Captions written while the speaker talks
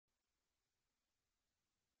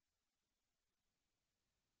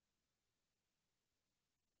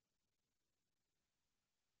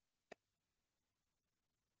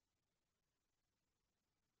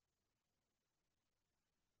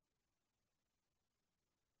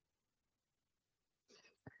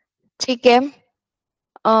ठीक है.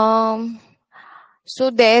 um so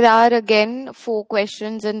there are again 4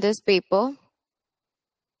 questions in this paper.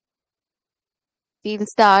 We'll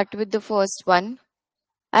start with the first one.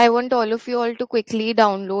 I want all of you all to quickly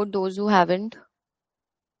download, those who haven't.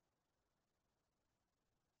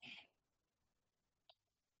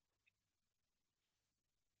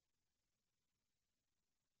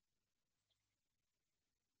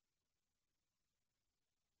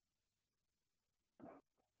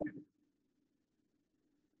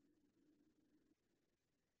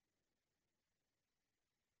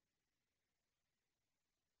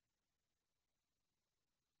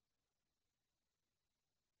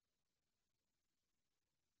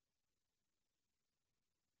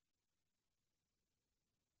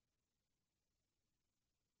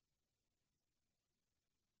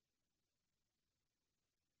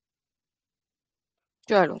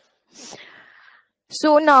 Chalo.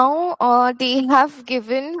 So now they have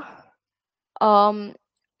given um,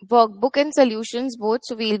 workbook and solutions both.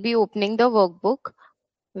 So we'll be opening the workbook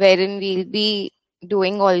wherein we'll be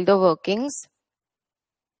doing all the workings.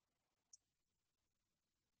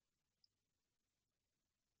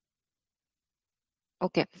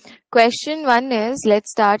 Okay. Question 1 is,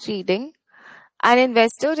 let's start reading. An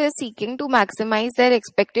investor is seeking to maximize their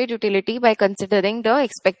expected utility by considering the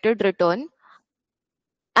expected return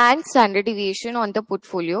and standard deviation on the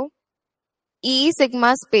portfolio. E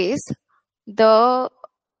sigma space, the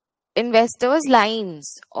investors'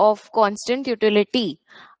 lines of constant utility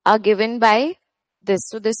are given by this.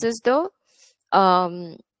 So this is the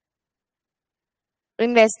um,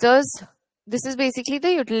 investors. This is basically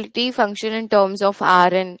the utility function in terms of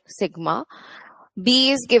R and sigma.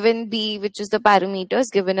 B is given, B, which is the parameter, is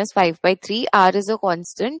given as 5/3. R is a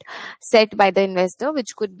constant set by the investor,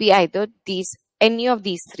 which could be either any of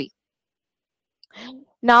these three.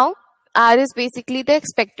 Now, R is basically the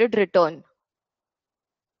expected return.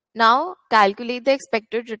 Now, calculate the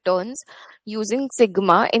expected returns using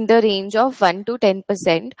sigma in the range of 1 to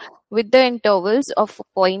 10% with the intervals of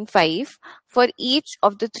 0.5 for each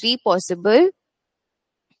of the three possible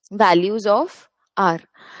values of R.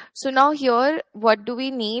 So now here, what do we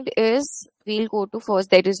need is, we'll go to first,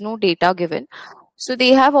 there is no data given. So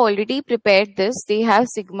they have already prepared this. They have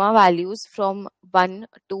sigma values from 1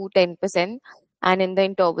 to 10% and in the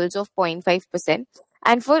intervals of 0.5%.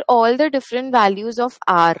 And for all the different values of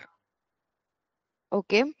R,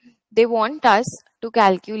 okay, they want us to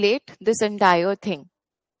calculate this entire thing.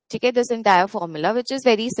 Okay, this entire formula, which is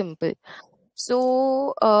very simple.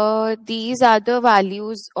 So these are the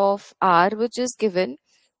values of R which is given,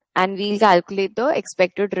 and we'll calculate the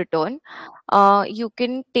expected return. You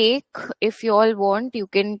can take, if you all want, you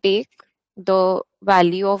can take the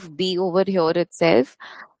value of B over here itself.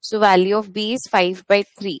 So value of B is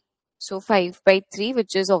 5/3. So 5/3,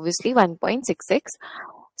 which is obviously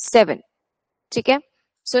 1.667. Okay.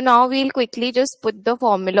 So now we'll quickly just put the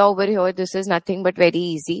formula over here. This is nothing but very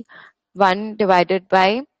easy. 1 divided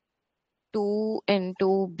by 2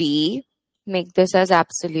 into B. Make this as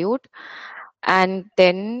absolute. And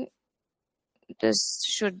then this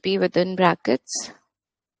should be within brackets.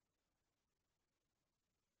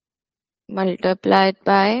 Multiplied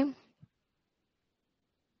by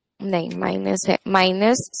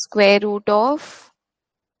minus square root of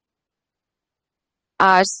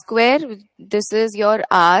R square. This is your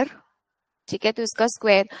R. ठीक है, तो इसका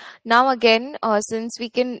square. Now again, since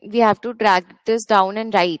we have to drag this down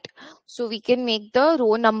and right, so we can make the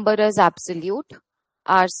row number as absolute.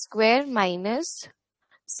 R square minus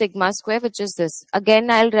sigma square, which is this. Again,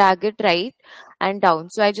 I'll drag it right and down.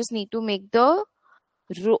 So I just need to make the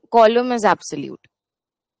column as absolute.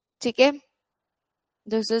 Okay?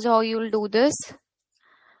 This is how you'll do this.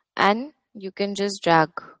 And you can just drag.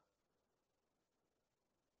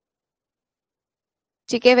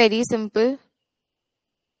 Okay? Very simple.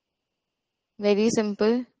 Very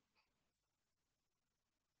simple.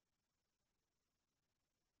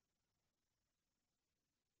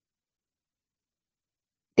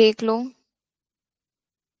 Take low.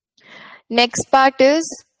 Next part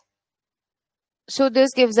is, so this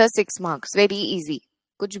gives us 6 marks. Very easy.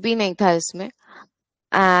 कुछ भी नहीं था इसमें.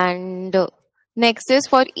 And next is,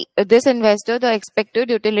 for this investor, the expected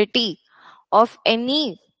utility of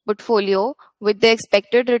any portfolio with the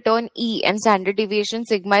expected return E and standard deviation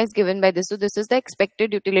sigma is given by this. So this is the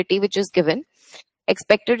expected utility which is given.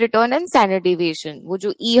 Expected return and standard deviation. वो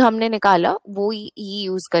जो E हमने निकाला, वो E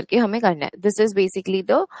use करके हमें करना है. This is basically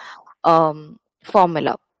the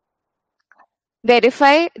formula.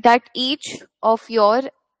 Verify that each of your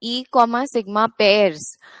E, sigma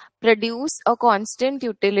pairs produce a constant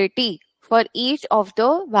utility for each of the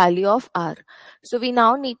value of r. So we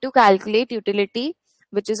now need to calculate utility,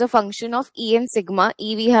 which is a function of E and sigma.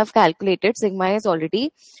 E we have calculated, sigma is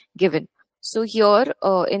already given. So here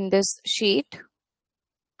in this sheet,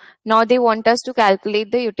 now they want us to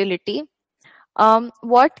calculate the utility.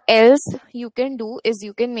 What else you can do is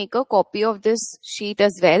you can make a copy of this sheet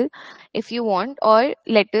as well if you want, or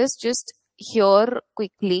let us just here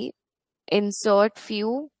quickly insert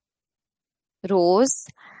few rows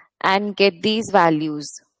and get these values.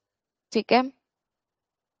 ठीक है?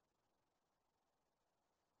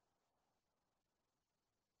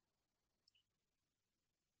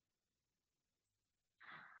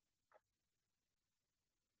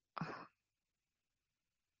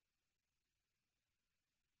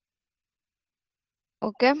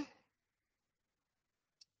 Okay.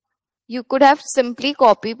 You could have simply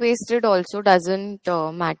copy pasted also, doesn't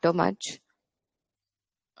matter much.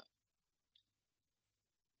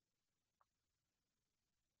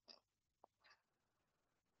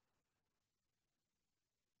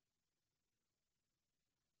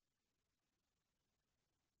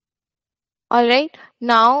 All right.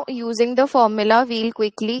 Now using the formula, we'll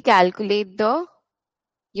quickly calculate the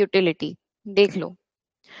utility. देख लो.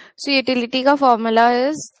 So utility का formula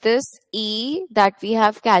is this E that we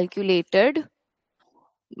have calculated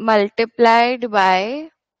multiplied by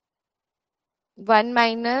 1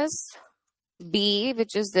 minus B,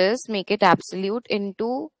 which is this, make it absolute,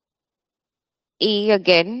 into E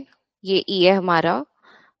again. ये E है हमारा.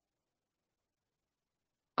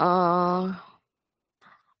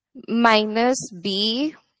 Minus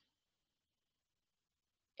B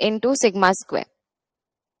into sigma square.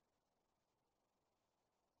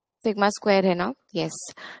 Sigma square है ना? Yes.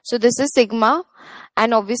 So this is sigma,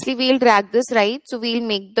 and obviously we'll drag this right. So we'll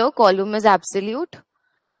make the column as absolute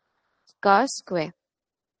का square.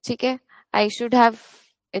 ठीक है? I should have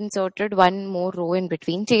inserted one more row in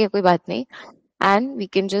between. ठीक है, कोई बात नहीं. And we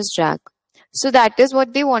can just drag. So that is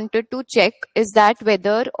what they wanted to check, is that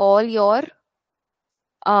whether all your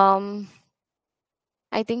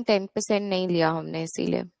I think 10% नहीं लिया हमने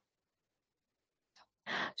इसीलिए.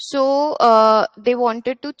 So they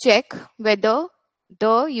wanted to check whether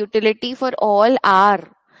the utility for all R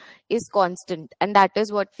is constant, and that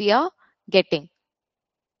is what we are getting.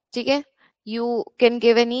 Okay? You can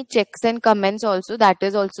give any checks and comments also, that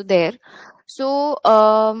is also there. So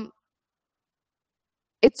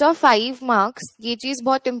it's of 5 marks. ये चीज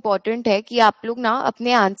बहुत important है कि आप लोग ना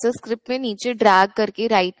अपने answer script में नीचे ड्रैग करके,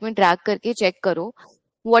 राइट में ड्रैग करके चेक करो.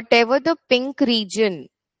 What ever the pink reason,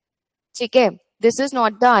 ठीक है, this is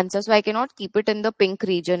not the answer, so I cannot keep it in the pink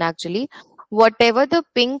region actually. Whatever the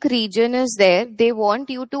pink region is there, they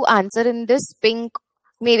want you to answer in this pink.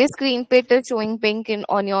 मेरे screen पे it is showing pink, in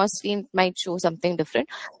on your screen it might show something different.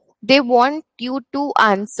 They want you to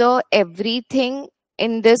answer everything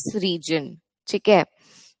in this region, ठीक है,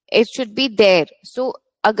 it should be there. So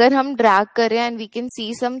अगर हम drag करें and we can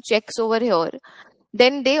see some checks over here,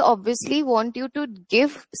 then they obviously want you to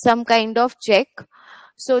give some kind of check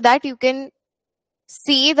so that you can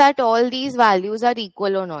see that all these values are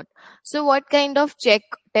equal or not. So what kind of check,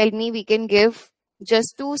 tell me, we can give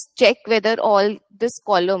just to check whether all this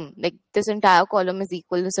column, like this entire column is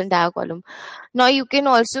equal, this entire column. Now you can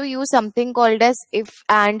also use something called as if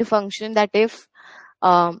and function, that if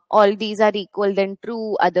all these are equal then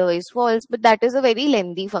true, otherwise false, but that is a very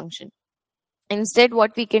lengthy function. Instead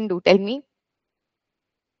what we can do, tell me,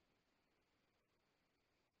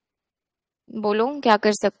 बोलो क्या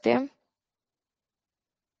कर सकते हैं.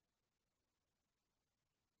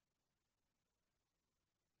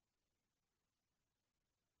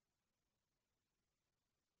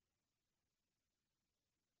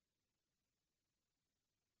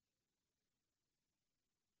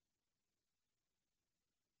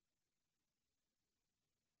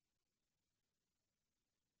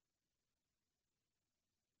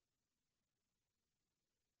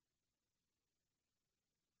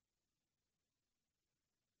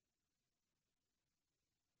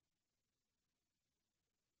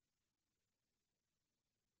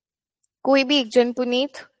 कोई भी एक जन,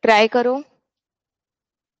 Puneet try करो.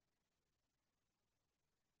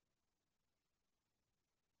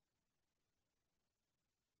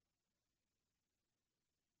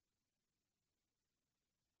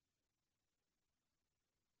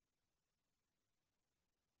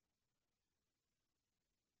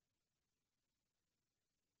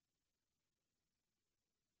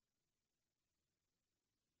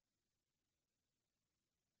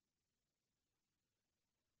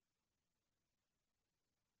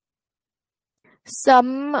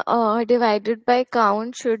 Sum divided by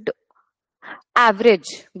count should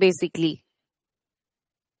average basically.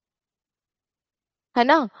 है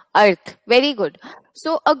ना, अर्थ, very good.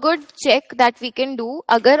 So a good check that we can do,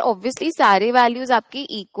 अगर ऑब्वियसली सारे वैल्यूज आपके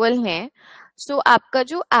इक्वल हैं, सो आपका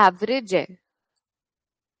जो एवरेज है,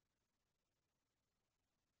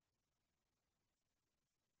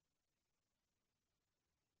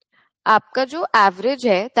 आपका जो एवरेज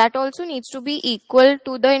है that also needs to be equal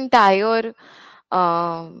to the entire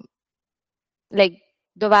like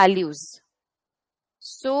the values.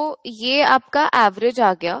 सो ये आपका एवरेज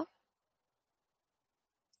आ गया.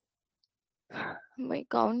 My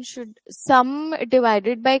count should, sum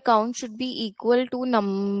divided by count should be equal to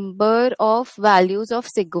number of values of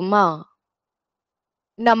sigma.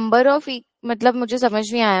 Number of मतलब मुझे समझ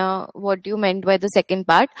नहीं आया what you meant by the second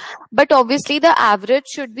part, but obviously the average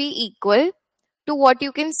should be equal to what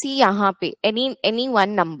you can see यहाँ पे, any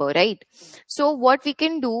one number, right? So what we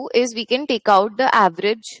can do is we can take out the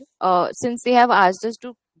average, since they have asked us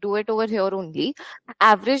to do it over here only.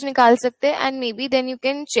 Average निकाल सकते हैं, and maybe then you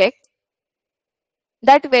can check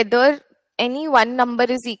that whether any one number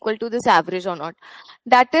is equal to this average or not.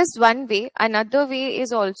 That is one way. Another way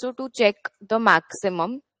is also to check the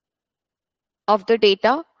maximum of the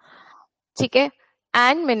data, ठीक है,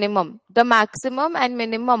 and minimum. The maximum and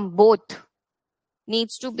minimum both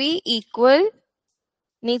needs to be equal,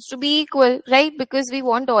 right? Because we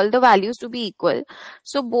want all the values to be equal.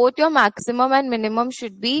 So both your maximum and minimum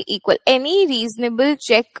should be equal. Any reasonable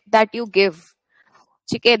check that you give,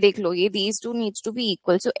 ठीक है, देख लो, ये these two needs to be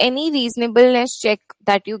equal. So any reasonableness check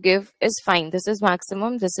that you give is fine. This is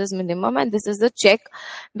maximum, this is minimum, and this is the check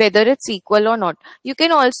whether it's equal or not. You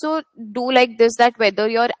can also do like this, that whether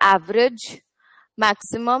your average,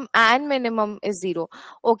 maximum and minimum is 0.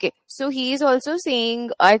 Okay, so he is also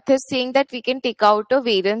saying, Arth is saying that we can take out a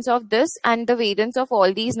variance of this, and the variance of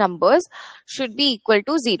all these numbers should be equal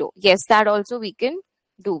to 0. Yes, that also we can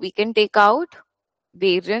do. We can take out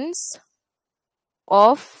variance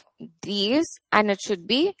of these and it should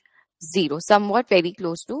be 0, somewhat very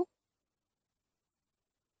close to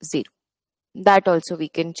 0. That also we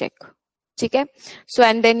can check. Okay, so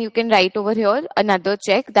and then you can write over here another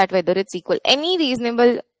check that whether it's equal. Any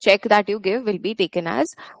reasonable check that you give will be taken as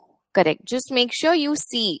correct. Just make sure you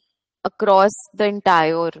see across the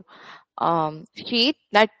entire sheet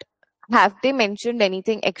that have they mentioned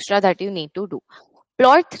anything extra that you need to do.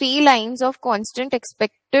 Plot 3 lines of constant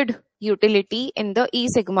expected utility in the E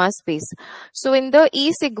sigma space. So in the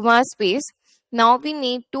E sigma space, now we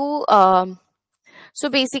need to, so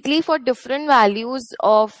basically for different values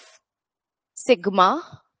of sigma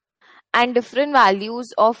and different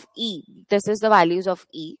values of E, this is the values of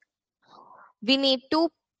E, we need to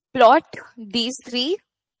plot these 3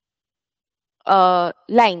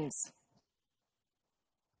 lines,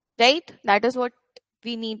 right? That is what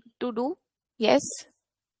we need to do. Yes,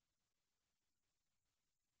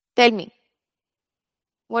 tell me,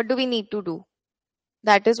 what do we need to do?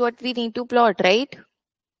 That is what we need to plot, right?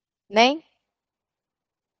 Nahin?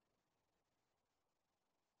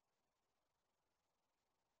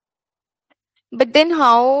 But then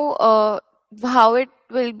how it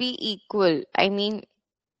will be equal? I mean,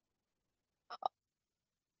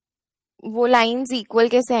 वो lines equal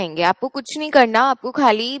कैसे आएंगे? आपको कुछ नहीं करना, आपको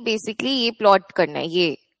खाली basically ये प्लॉट करना है,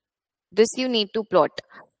 ये this you need to plot.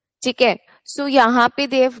 ठीक है, सो यहाँ पे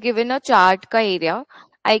they have given a chart का area.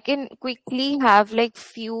 I can quickly have like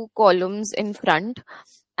few columns in front,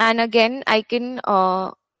 and again I can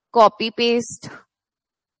copy paste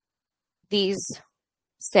these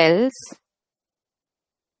cells.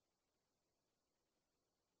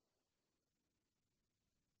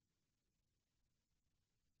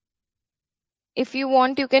 If you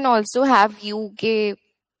want, you can also have UK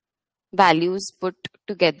values put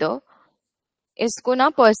together. इसको ना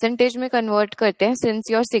percentage में convert करते हैं, since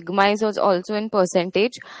your sigma is also in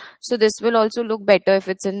percentage, so this will also look better if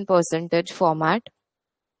it's in percentage format.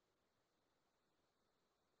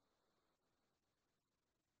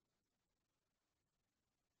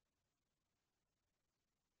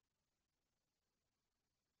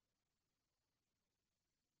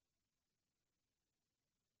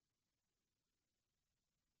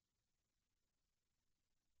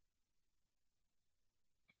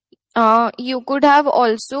 You could have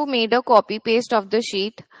also made a copy paste of the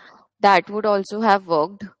sheet, that would also have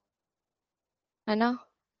worked, है ना?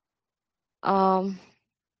 um,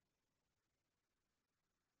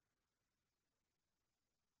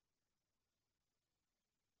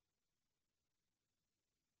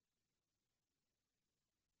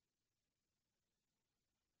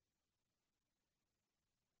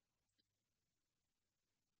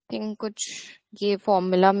 think कुछ ये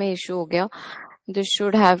formula में issue हो गया. This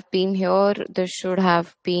should have been here, this should have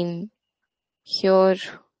been here.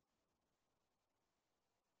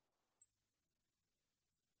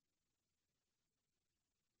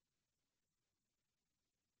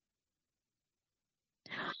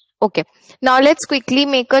 Okay, now let's quickly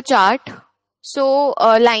make a chart. So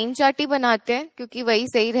line chart ही बनाते हैं क्योंकि वही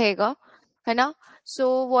सही रहेगा, है ना.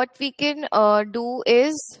 So what we can do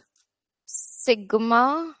is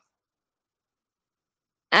sigma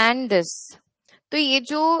and this. तो ये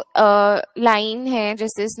जो लाइन है,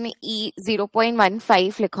 जैसे इसमें ई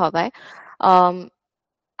 0.15 लिखा हुआ है,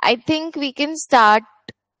 I think we can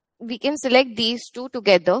select these two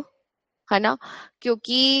together, है ना,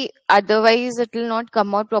 क्योंकि otherwise it will not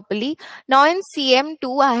come out properly. Now in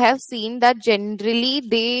CM2 I have seen that generally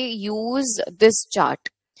they use this chart.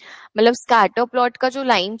 मतलब स्कैटर प्लॉट का जो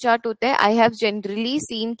लाइन चार्ट होता है, I have generally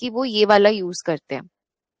seen कि वो ये वाला यूज करते हैं.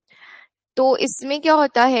 तो इसमें क्या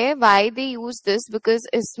होता है, why they use this, because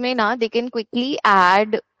इसमें ना दे कैन क्विकली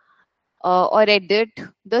ऐड और edit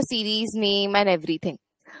the series name and everything.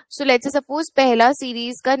 So let's suppose पहला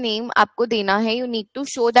सीरीज का नेम आपको देना है, you need to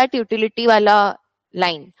show that utility वाला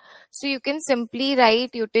line. So you can simply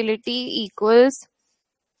write utility equals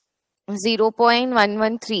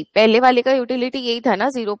 0.113. पहले वाले का यूटिलिटी यही था ना,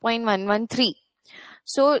 0.113.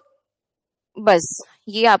 सो बस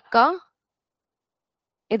ये आपका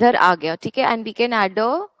इधर आ गया, ठीक है. And we can add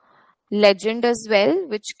a legend as well,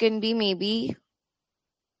 which can be maybe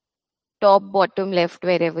top, bottom, left,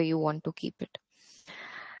 wherever you want to keep it.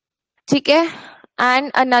 ठीक है.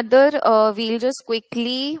 And another, we'll just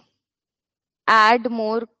quickly add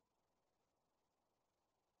more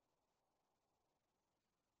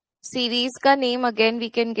series का name. Again we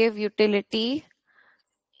can give utility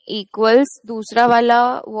equals, दूसरा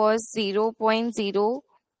वाला was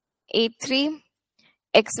 0.083.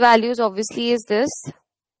 X values obviously is this.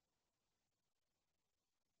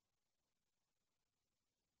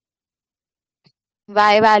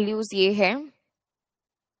 Y values ये है.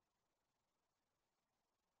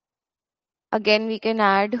 Again we can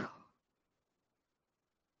add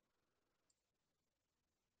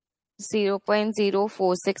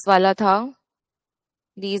 0.046 वाला था.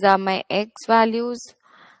 These are my X values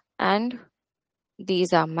and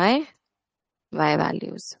these are my Y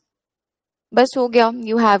values. बस हो गया.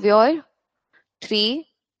 You have your 3.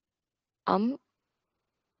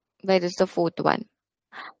 Where is the fourth one?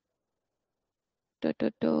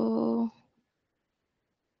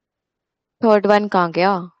 Third one कहाँ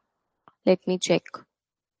गया? Let me check.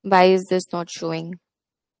 Why is this not showing?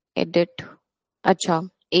 Edit. अच्छा,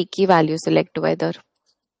 एक ही value select हुआ इधर.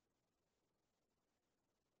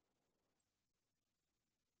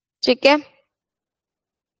 ठीक है.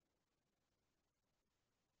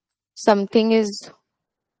 Something is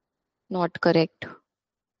not correct.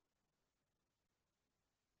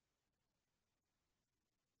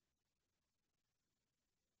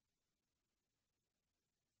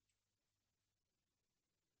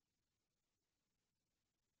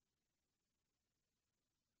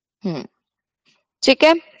 ठीक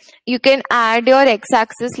है. You can add your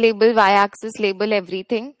x-axis label, y-axis label,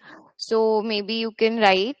 everything. So maybe you can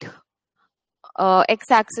write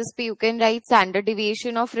x-axis पे you can write standard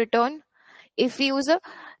deviation of return. If we use a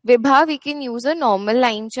Vibha, we can use a normal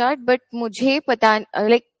line chart, but मुझे पता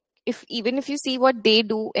like if you see what they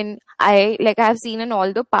do in I have seen in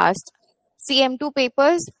all the past CM2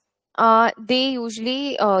 papers, they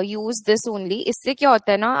usually use this only. इससे क्या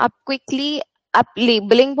होता है ना, आप quickly आप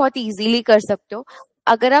labeling बहुत easily कर सकते हो.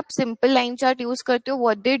 अगर आप सिंपल लाइन चार्ट यूज करते हो,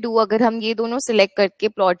 व्हाट दे डू, अगर हम ये दोनों सिलेक्ट करके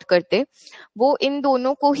प्लॉट करते, वो इन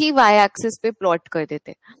दोनों को ही वाई एक्सिस पे प्लॉट कर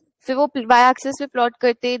देते. फिर वो वाई एक्सिस पे प्लॉट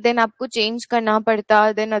करते, देन आपको चेंज करना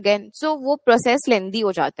पड़ता, देन अगेन, सो वो प्रोसेस लेंदी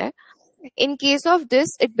हो जाता है. In case of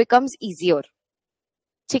this it becomes easier.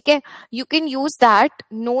 ठीक है. You can use that,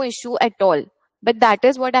 no issue at all. But that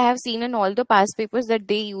is what I have seen in all the past papers, that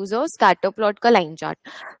they use a scatter plot का line chart,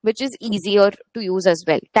 which is easier to use as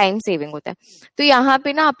well. Time saving होता है. तो यहाँ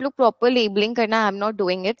पे ना आप लोग proper labeling करना. I'm not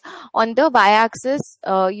doing it. On the y-axis,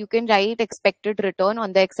 you can write expected return.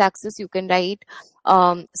 On the x-axis, you can write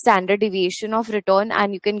standard deviation of return,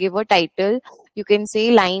 and you can give a title. You can say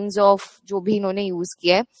lines of, जो भी इन्होंने use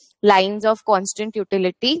किया है, lines of constant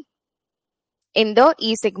utility in the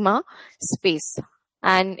E sigma space.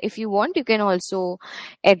 And if you want, you can also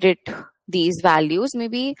edit these values.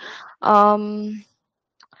 Maybe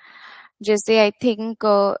जैसे I think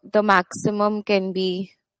the maximum can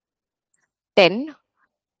be 10,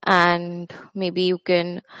 and maybe you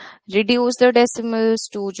can reduce the decimals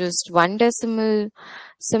to just 1 decimal.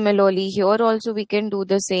 Similarly, here also we can do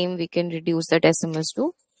the same. We can reduce the decimals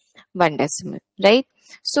to 1 decimal, right?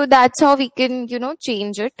 So that's how we can,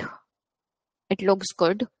 change it. It looks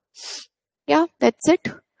good. Yeah, that's it.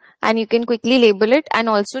 And you can quickly label it, and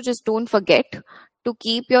also just don't forget to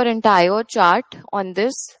keep your entire chart on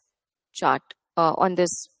this chart, on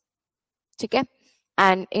this. Okay.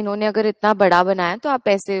 And इन्होंने अगर इतना बड़ा बनाया तो आप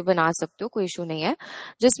ऐसे बना सकते हो, कोई इशू नहीं है.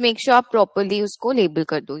 जस्ट मेक श्योर आप प्रॉपरली उसको लेबल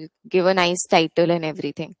कर दो, give a nice title and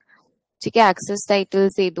everything. ठीक है, एक्सेस टाइटल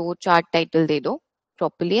दे दो, चार्ट टाइटल दे दो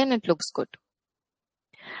properly and it looks good.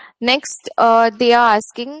 Next they are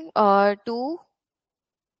asking to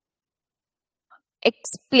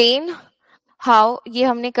explain how, ये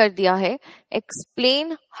हमने कर दिया है.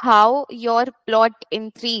 Explain how your plot in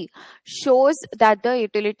 3 shows that the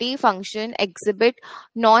utility function exhibit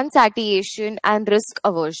non-satiation and risk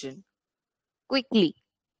aversion. Quickly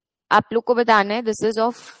आप लोग को बताना है. This is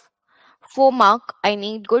of 4 mark. I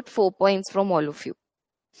need good 4 points from all of you.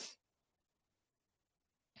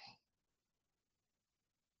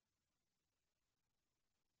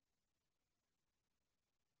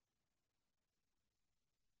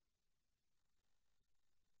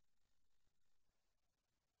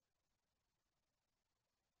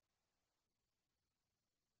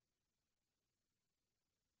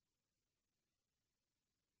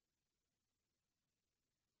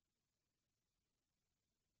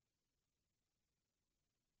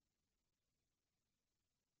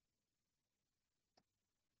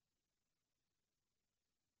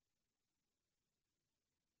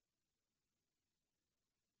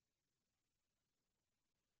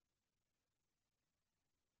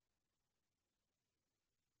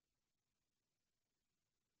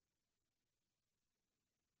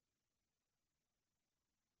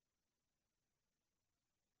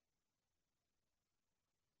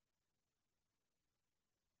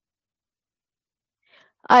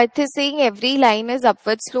 Arth is saying every line is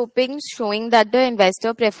upward sloping, showing that the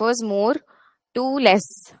investor prefers more to less.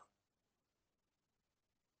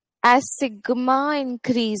 As sigma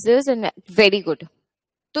increases, and very good.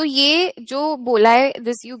 तो ये जो बोला है,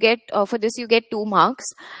 this you get for this you get 2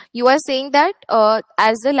 marks. You are saying that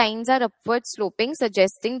as the lines are upward sloping,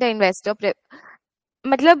 suggesting the investor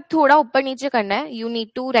मतलब थोड़ा ऊपर नीचे करना है. You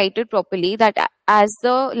need to write it properly that as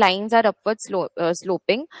the lines are upward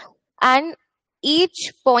sloping and each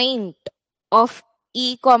point of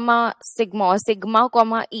E comma sigma or sigma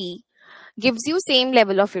comma E gives you same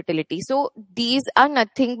level of utility. So these are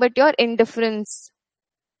nothing but your indifference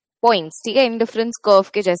points. ठीक है, indifference curve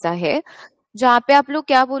के जैसा है, जहां पे आप लोग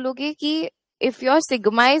क्या बोलोगे कि if your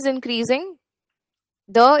sigma is increasing,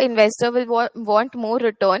 the investor will want more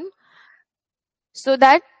return so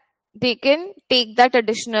that they can take that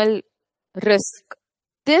additional risk.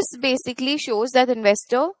 This basically shows that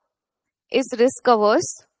investor is risk averse,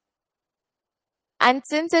 and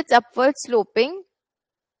since it's upward sloping,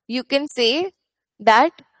 you can say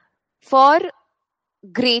that for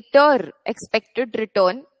greater expected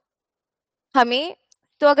return हमें,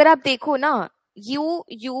 तो अगर आप देखो ना,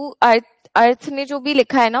 you अर्थ ने जो भी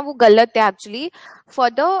लिखा है ना वो गलत है actually. For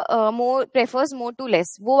the more prefers more to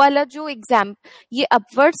less, वो वाला जो एग्जाम, ये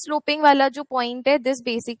अपवर्ड स्लोपिंग वाला जो पॉइंट है, this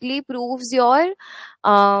basically proves your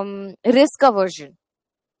risk aversion.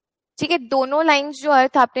 ठीक है, दोनों लाइंस जो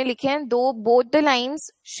अर्थ आपने लिखे हैं, दो both the lines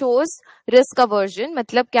shows risk aversion.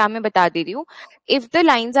 मतलब क्या, मैं बता दे रही हूँ, if the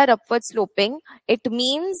lines are upward sloping it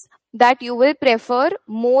means that you will prefer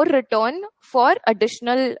more return for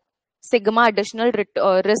additional sigma, additional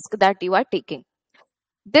risk that you are taking.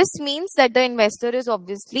 This means that the investor is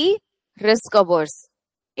obviously risk averse.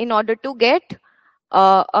 In order to get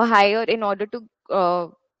a higher, in order to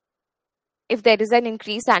if there is an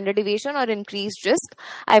increased standard deviation or increased risk,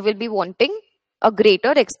 I will be wanting a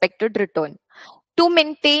greater expected return to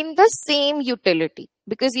maintain the same utility,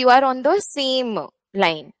 because you are on the same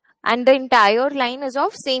line and the entire line is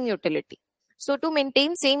of same utility. So to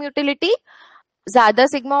maintain same utility, ज्यादा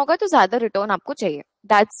sigma होगा तो ज्यादा return आपको चाहिए.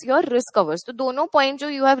 That's your risk averse. तो दोनों point जो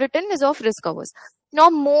you have written is of risk averse. Now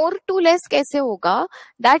more to less कैसे होगा,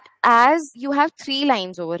 that as you have 3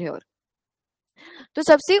 lines over here, तो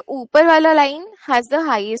सबसे ऊपर वाला line has the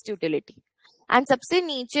highest utility and सबसे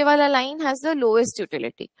नीचे वाला line has the lowest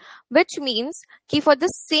utility, which means कि for the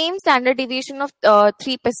same standard deviation of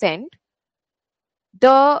 3%,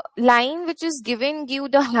 the line which is giving you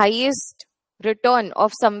the highest return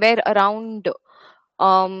of somewhere around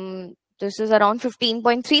this is around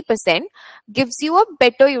 15.3%, gives you a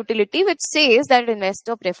better utility, which says that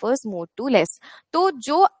investor prefers more to less. तो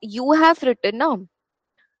जो you have written now,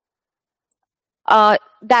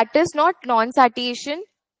 that is not non-satiation,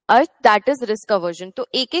 that is risk aversion. तो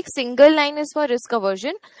एक एक single line is for risk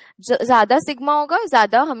aversion. ज्यादा sigma होगा,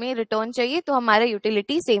 ज्यादा हमें return चाहिए, तो हमारा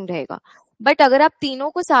यूटिलिटी सेम रहेगा. बट अगर आप तीनों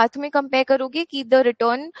को साथ में कंपेयर करोगे कि the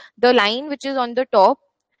return, the line which is on the top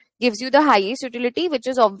gives you the highest utility, which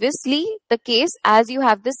is obviously the case as you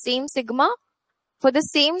have the same sigma. For the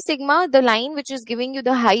same sigma, the line which is giving you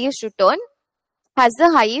the highest return has the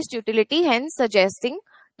highest utility, hence suggesting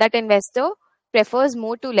that investor prefers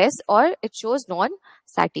more to less, or it shows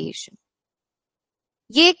non-satiation.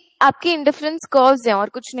 ये आपके indifference curves हैं और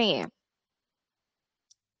कुछ नहीं है.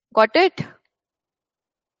 Got it?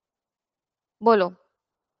 बोलो.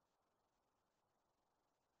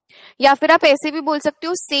 या फिर आप ऐसे भी बोल सकते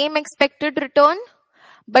हो, same expected return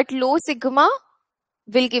but low sigma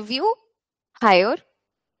will give you hire.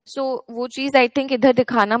 सो वो चीज आई थिंक इधर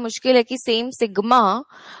दिखाना मुश्किल है कि सेम सिग्मा,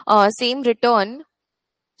 सेम रिटर्न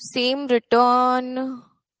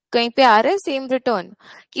कहीं पे आ रहा है, सेम रिटर्न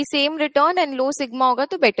कि same return and low sigma होगा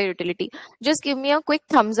तो better utility. Just give me a quick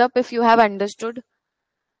Thums up if you have understood.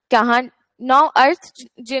 कहाँ नाउ अर्थ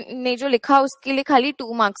ने जो लिखा उसके लिए खाली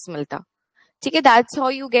 2 मार्क्स मिलता. ठीक है, that's how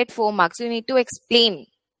you get 4 marks. You need to explain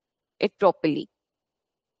it properly,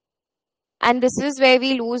 and this is where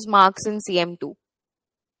we lose marks in CM2.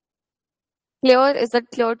 Clear? Is that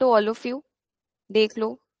clear to all of you? देख लो.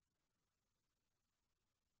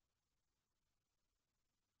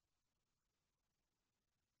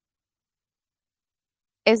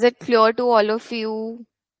 Is it clear to all of you?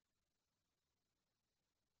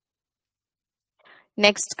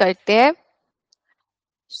 Next करते हैं.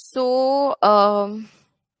 So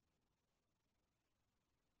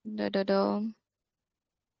da, da, da.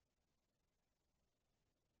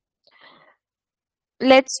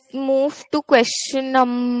 Let's move to question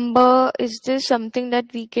number. Is this something that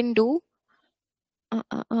we can do?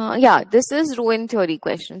 Yeah, this is ruin theory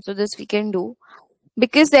question. So this we can do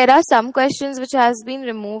because there are some questions which has been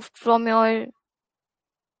removed from your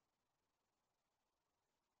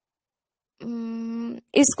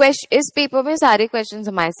इस paper में सारे questions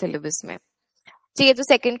हमारे syllabus में. ठीक है, तो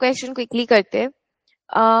second question quickly करते हैं.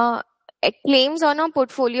 Claims on a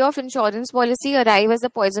portfolio of insurance policy arrive as a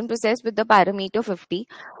Poisson process with the parameter 50.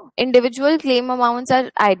 Individual claim amounts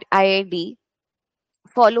are IID.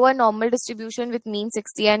 Follow a normal distribution with mean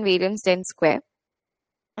 60 and variance 10 square.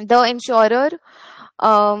 The insurer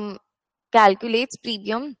calculates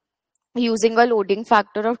premium using a loading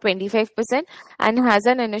factor of 25% and has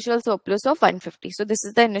an initial surplus of 150. So this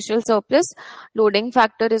is the initial surplus. Loading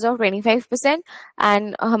factor is of 25%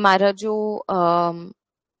 and हमारा जो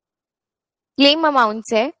claim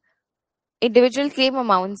amounts है, individual claim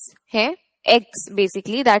amounts है X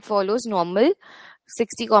basically, that follows normal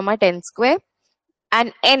 60, 10 square,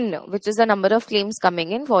 and N, which is the number of claims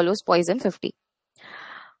coming in, follows Poisson 50.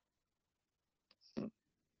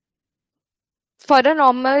 For a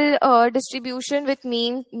normal distribution with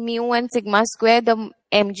mean, mu and sigma square, the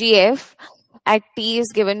MGF at T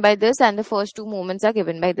is given by this and the first two moments are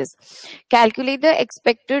given by this. Calculate the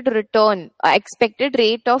expected return, expected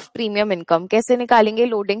rate of premium income. कैसे निकालेंगे?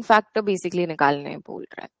 Loading factor basically निकालने बोल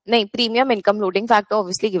रहा है. नहीं, premium income loading factor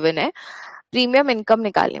obviously given है. Premium income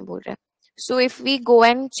निकालने बोल रहा है. So if we go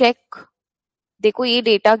and check, देखो ये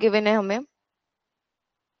data given है हमें.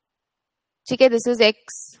 ठीक है, this is X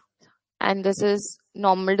and this is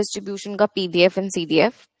normal distribution का PDF and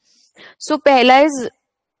CDF. So पहला is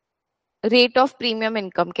rate of premium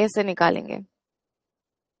income. कैसे निकालेंगे?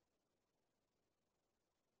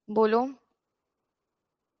 बोलो.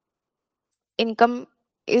 Income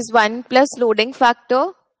is 1 plus loading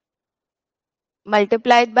factor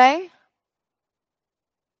multiplied by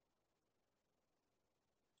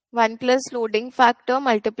 1 plus loading factor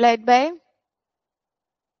multiplied by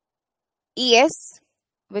ES,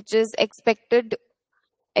 which is expected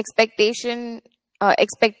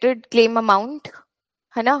claim amount,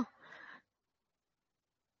 है ना?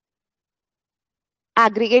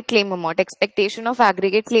 Aggregate claim amount, expectation of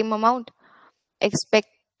aggregate claim amount,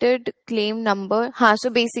 expected claim number. हाँ, so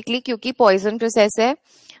basically क्योंकि Poisson process है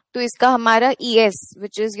तो इसका हमारा ES,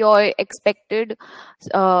 which is your expected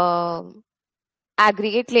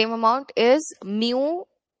aggregate claim amount, is mu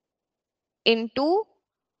into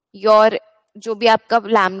your जो भी आपका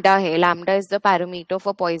lambda है. Lambda is the parameter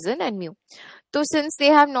for Poisson and mu. So since they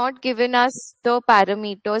have not given us the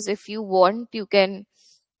parameters, if you want, you can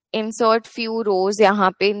insert few rows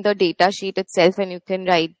यहाँ पे in the data sheet itself and you can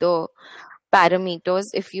write the parameters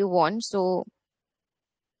if you want. So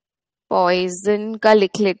Poisson का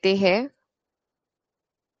लिख लेते हैं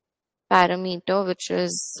parameter, which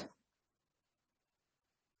is,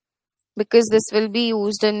 because this will be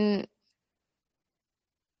used in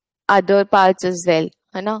other parts as well,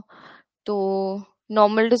 है ना? तो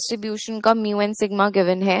normal distribution का mu and sigma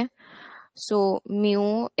given है. So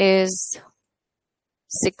mu is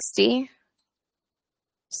 60,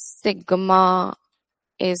 sigma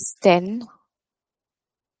is 10,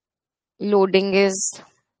 loading is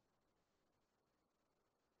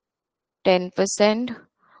 10%,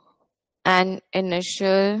 and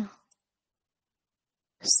initial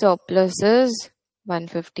surplus is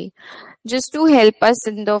 150. Just to help us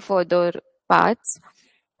in the further parts.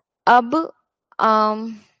 अब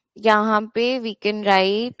यहाँ पे we can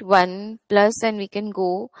write 1 plus and we can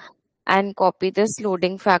go and copy this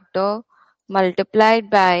loading factor multiplied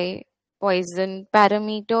by Poisson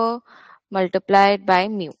parameter multiplied by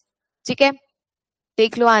mu. ठीक है,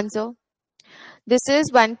 देख लो answer. This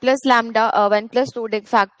is 1 plus lambda, 1 plus loading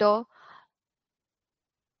factor,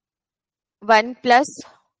 1 plus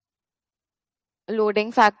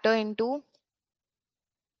loading factor into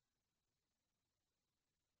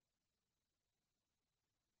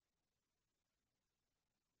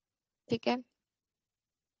ठीक है,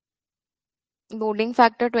 loading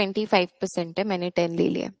factor 25% है, मैंने 10 ले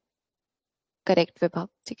लिया. Correct विभाग.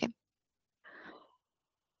 ठीक है.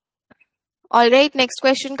 ऑल राइट, नेक्स्ट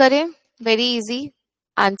क्वेश्चन करें. वेरी इजी,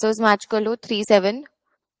 आंसर्स मैच कर लो.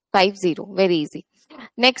 3750, very easy.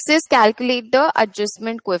 Next is calculate the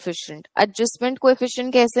adjustment coefficient. Adjustment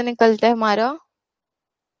coefficient कैसे निकलता है हमारा?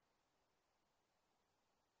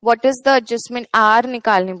 What is the adjustment? Are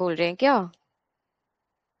निकालने बोल रहे हैं क्या?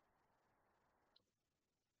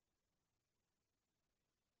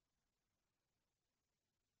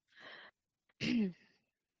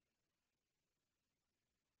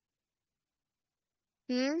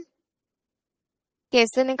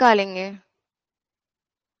 कैसे निकालेंगे?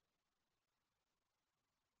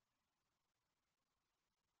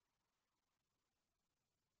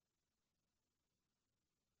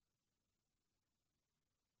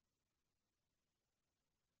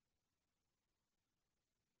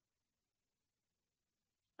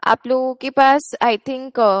 आप लोगों के पास आई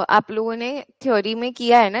थिंक आप लोगों ने थ्योरी में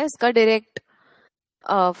किया है ना इसका direct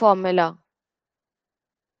formula.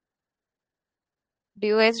 Do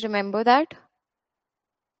you guys remember that?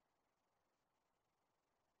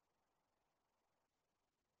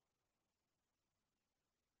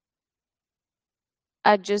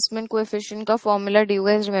 Adjustment coefficient का formula do you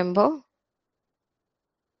guys remember?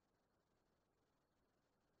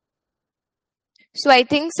 So I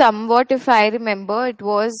think somewhat, if I remember, it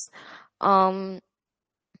was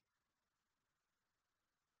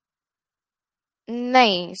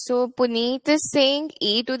nahi. So Puneet is saying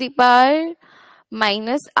e to the power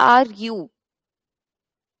minus ru.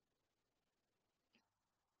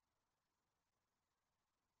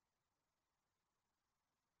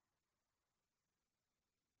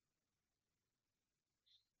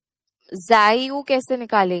 Xi u कैसे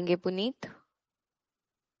निकालेंगे पुनीत?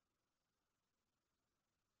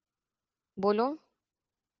 बोलो.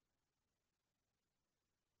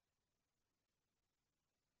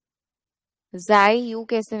 Xi u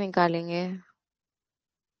कैसे निकालेंगे?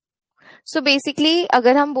 So basically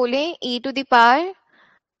अगर हम बोले e to the power,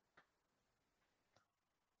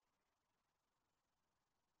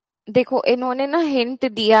 देखो इन्होंने ना हिंट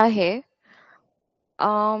दिया है.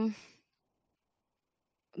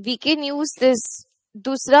 We can use this.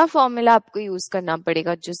 दूसरा फॉर्मूला आपको यूज करना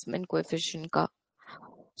पड़ेगा एडजस्टमेंट कोएफिशिएंट का.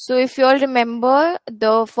 So if you all remember,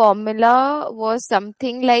 the formula was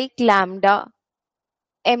something like lambda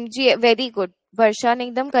mg. Very good, वर्षा ने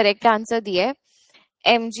एकदम करेक्ट आंसर दिया है.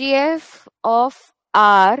 mgf of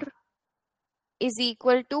r is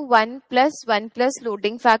equal to 1 plus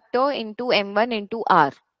loading factor into m1 into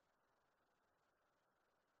r.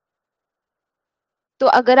 तो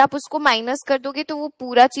अगर आप उसको minus कर दोगे तो वो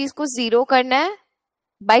पूरा चीज को जीरो करना है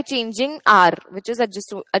by changing r, which is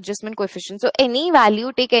adjustment coefficient. So any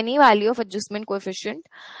value, take any value of adjustment coefficient,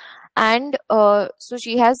 and so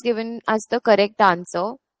she has given us the correct answer,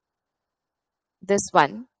 this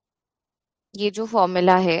one. ये जो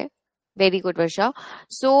formula है. Very good Varsha.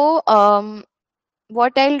 So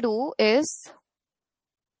what I'll do is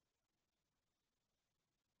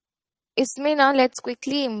इसमें ना let's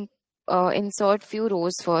quickly insert few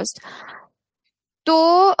rows first. तो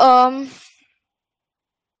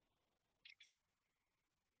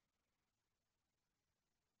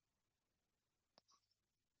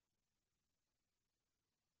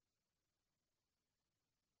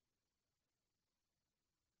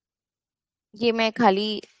ये मैं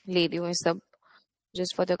खाली ले रही हूँ सब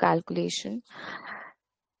just for the calculation.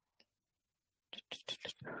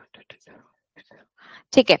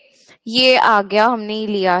 ठीक है, ये आ गया, हमने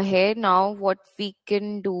लिया है. Now what we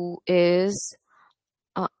can do is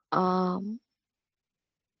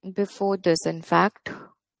before this in fact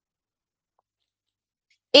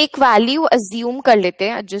एक वैल्यू अज्यूम कर लेते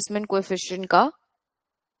हैं एडजस्टमेंट कोएफिशिएंट का.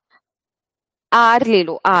 आर ले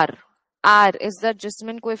लो. Are is the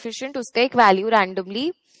adjustment coefficient. उसका एक वैल्यू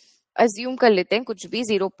रैंडमली अज्यूम कर लेते हैं, कुछ भी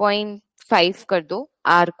 0.5 कर दो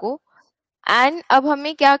आर को. एंड अब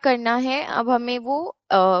हमें क्या करना है? अब हमें वो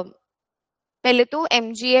पहले तो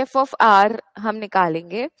mgf ऑफ r हम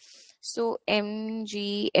निकालेंगे. सो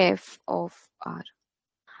mgf of r,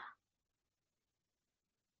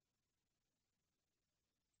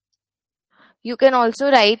 you can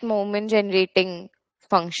also write moment generating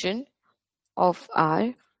function of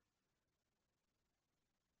r,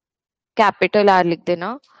 capital R लिख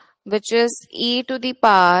देना, which is e to the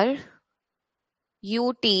power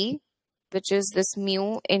ut, which is this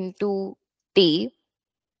mu into t.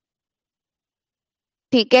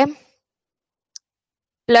 ठीक है,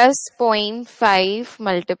 plus 0.5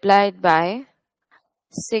 multiplied by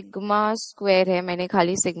sigma square है, मैंने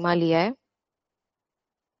खाली sigma लिया है,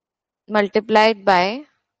 multiplied by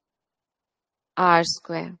are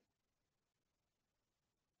square.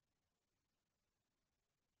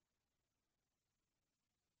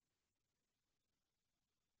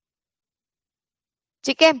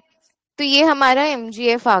 ठीक है, तो ये हमारा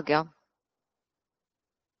mgf आ गया.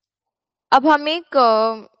 अब हम एक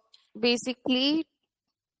basically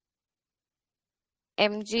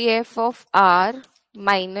mgf of r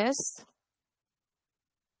minus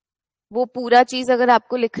वो पूरा चीज अगर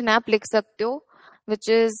आपको लिखना है आप लिख सकते हो, विच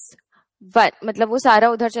इज मतलब वो सारा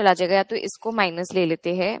उधर चला जाएगा, या तो इसको माइनस ले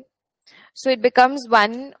लेते हैं. So it becomes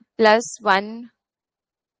 1 + 1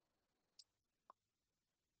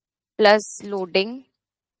 plus loading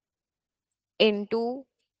into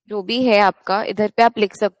जो भी है आपका, इधर पे आप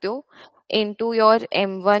लिख सकते हो, into your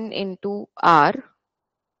m1 into r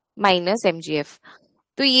minus mgf.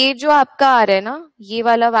 तो ये जो आपका आ रहा है ना, ये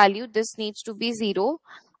वाला value, this needs to be 0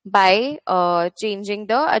 by changing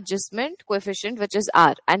the adjustment coefficient which is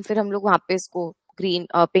r, and फिर हम लोग वहां पे इसको ग्रीन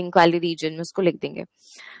पिंक वाली रीजन में उसको लिख देंगे.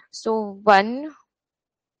 सो 1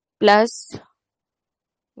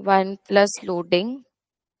 प्लस लोडिंग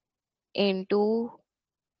इनटू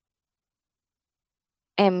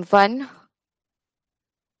m1,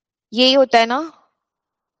 यही होता है ना.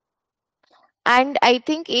 एंड आई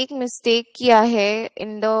थिंक एक मिस्टेक किया है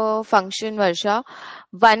इन द फंक्शन वर्षा,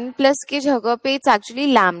 1+ की जगह पे it's actually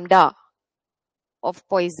lambda of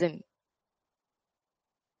poison.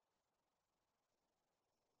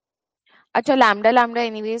 अच्छा, लैम्डा लैम्डा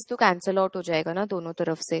एनीवेज तो कैंसिल आउट हो जाएगा ना दोनों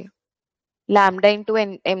तरफ से, लैम्डा इंटू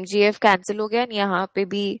mgf कैंसिल हो गया, यहाँ पे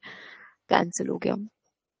भी कैंसिल हो गया.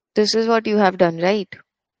 This is what you have done, right?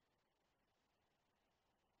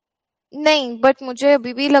 नहीं, बट मुझे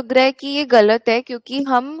अभी भी लग रहा है कि ये गलत है, क्योंकि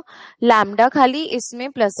हम लैम्डा खाली इसमें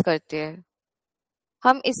प्लस करते हैं,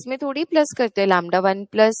 हम इसमें थोड़ी प्लस करते हैं लैम्डा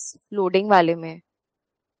 1+ लोडिंग वाले में,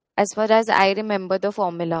 as far as I remember the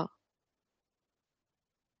formula.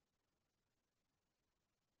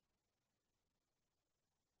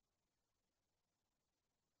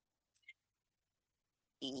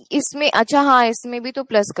 इसमें अच्छा, हाँ इसमें भी तो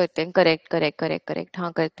प्लस करते हैं, करेक्ट करेक्ट करेक्ट करेक्ट,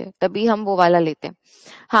 हाँ करते हैं, तभी हम वो वाला लेते हैं.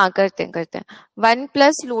 हाँ करते हैं करते हैं.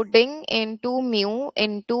 1+ loading into mu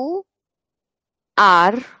into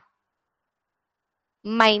are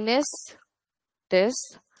minus this,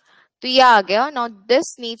 तो ये आ गया. Now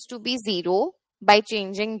this needs to be 0 by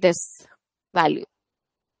changing this value.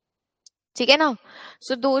 ठीक है ना.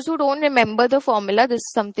 So those who don't remember the formula, this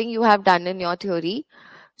is something you have done in your theory.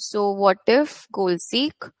 So what if goal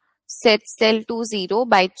seek sets cell to 0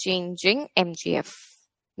 by changing mgf?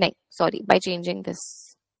 No, sorry, by changing this.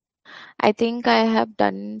 I think I have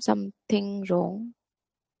done something wrong.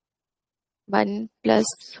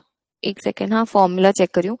 1+ एक second, हाँ formula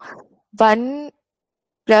check करियो.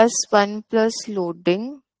 1+1+ loading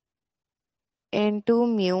into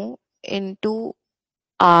mu into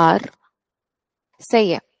are,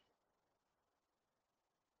 सही है.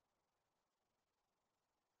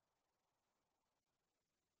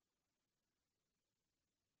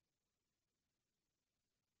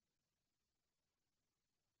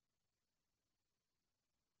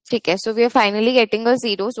 ठीक है, so we are finally getting a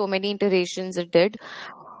 0, so many iterations it did.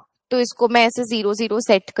 तो इसको मैं ऐसे 0 0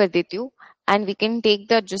 सेट कर देती हूँ, and we can take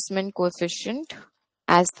the adjustment coefficient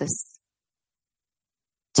as this.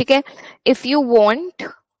 ठीक है. If you want,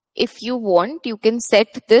 you can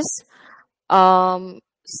set this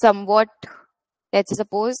somewhat. Let's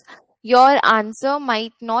suppose your answer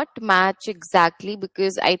might not match exactly,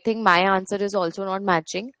 because I think my answer is also not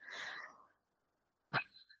matching,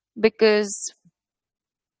 because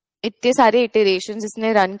इतने सारे iterations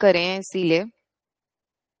इसने run करे हैं, इसीलिए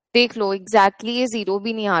देख लो exactly ये 0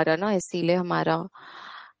 भी नहीं आ रहा ना, इसीलिए हमारा.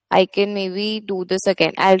 I can maybe do this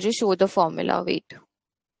again. I'll just show the formula. Wait.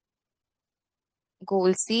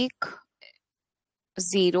 Goal seek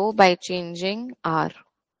 0 by changing R.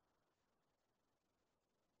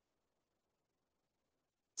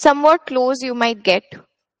 Somewhat close you might get.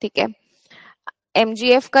 ठीक है.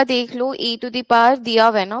 एमजीएफ का देख लो, ई टू द पावर दिया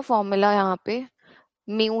हुआ है ना फॉर्मूला यहाँ पे,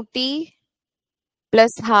 mu T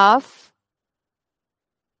plus half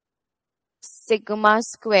sigma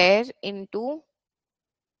square into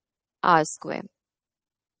are square.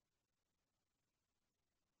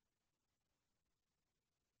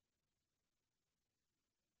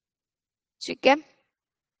 ठीक है।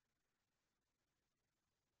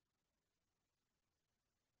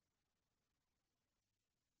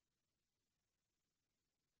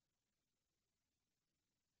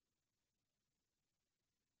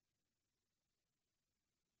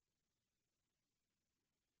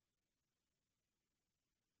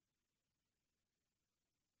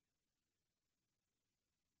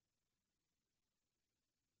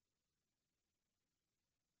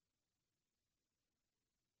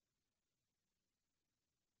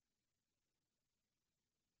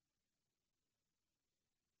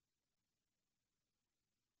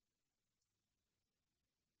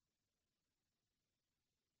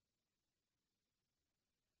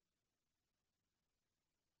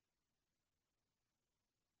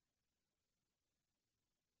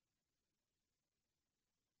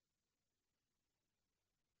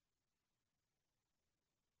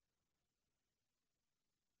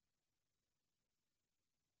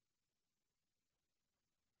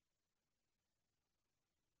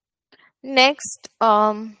 Next,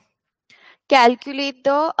 calculate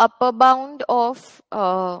the upper bound of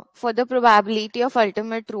for the probability of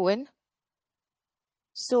ultimate ruin.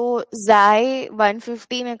 सो जाई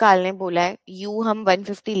 150 निकालने बोला है, यू हम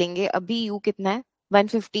 150 लेंगे, अभी यू कितना है,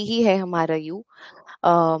 150 ही है हमारा यू।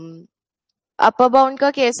 अपर बाउंड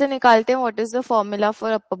का कैसे निकालते हैं, what is the formula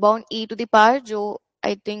for upper bound, E to the power, जो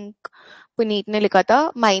आई थिंक पुनीत ने लिखा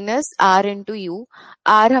था, minus are into you.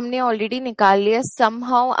 Are हमने ऑलरेडी निकाल लिया,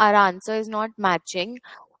 somehow our answer is not matching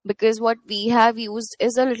because what we have used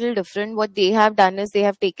is a little different. What they have done is they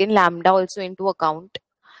have taken lambda also into account.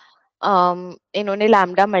 इन्होंने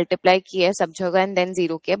lambda multiply किया है सब जगह and than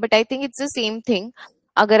zero किया, but I think it's the same thing.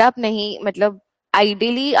 अगर आप नहीं, मतलब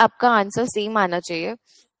आइडियली आपका आंसर सेम आना चाहिए,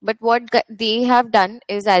 but what they have done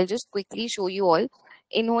is, I just quickly show you all.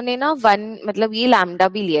 इन्होंने ना वन, मतलब ये लैम्डा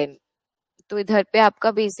भी लिया है, तो इधर पे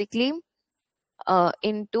आपका बेसिकली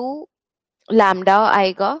इनटू लैम्डा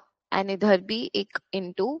आएगा एंड इधर भी एक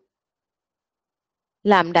इनटू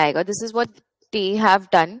लैम्डा आएगा। This is what they have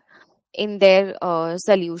done in their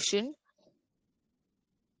solution.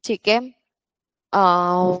 ठीक है।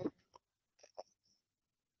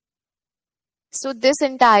 So this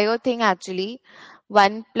entire thing actually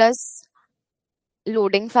 1 plus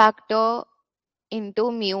loading factor into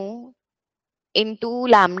mu into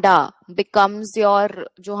lambda becomes your,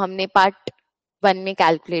 जो हमने part 1 में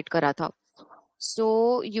calculate करा था. So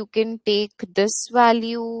you can take this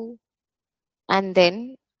value and then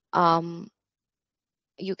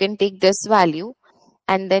you can take this value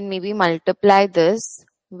and then maybe multiply this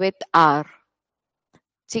with r.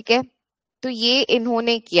 ठीक है, तो ये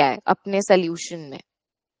इन्होंने किया है अपने सोल्यूशन में,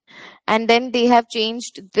 and then they have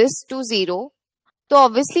changed this to zero. तो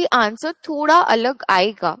ऑब्वियसली आंसर थोड़ा अलग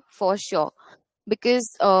आएगा for sure, because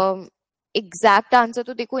exact answer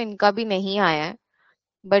तो देखो इनका भी नहीं आया है,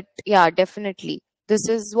 बट या definitely this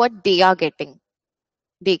is what they are getting.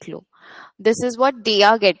 देख लो, this is what they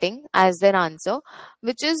are getting as their answer,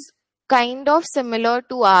 which is kind of similar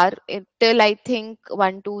to our till I think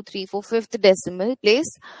 1 2 3 4 5th decimal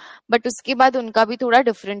place, but उसके बाद उनका भी थोड़ा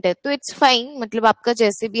different है, तो it's fine, मतलब आपका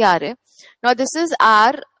जैसे भी आ रहा है। now this is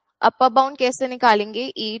r upper bound कैसे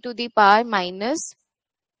निकालेंगे, e to the power minus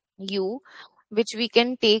u, which we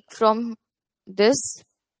can take from this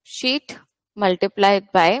sheet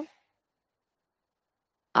multiplied by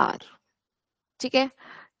r। ठीक है,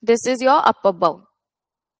 this is your upper bound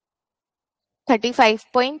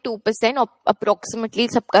 35.2% approximately,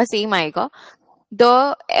 सबका सेम आएगा। The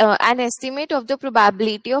an estimate of the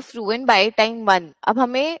probability of रूइन by time 1। अब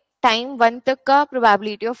हमें time 1 तक का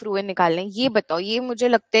probability of रूइन निकालना है। ये बताओ, ये मुझे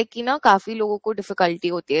लगता है कि ना काफी लोगों को डिफिकल्टी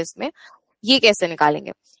होती है इसमें, ये कैसे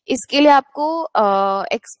निकालेंगे। इसके लिए आपको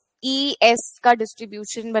ई एस का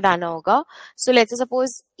डिस्ट्रीब्यूशन बनाना होगा। So let's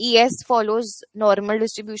suppose E S follows normal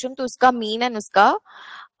distribution, तो उसका मीन एंड उसका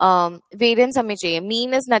वेरियंस हमें चाहिए।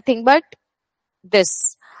 Mean is nothing but this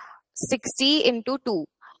 60 into 2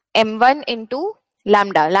 m1 into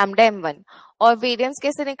lambda, lambda m1। और वेरिएंस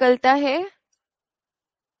कैसे निकलता है,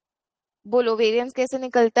 बोलो वेरिएंस कैसे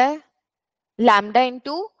निकलता है, lambda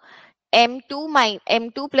into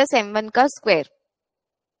m2 plus m1 का स्क्वायर।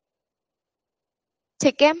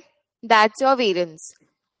 ठीक है, दैट्स योर वेरिएंस।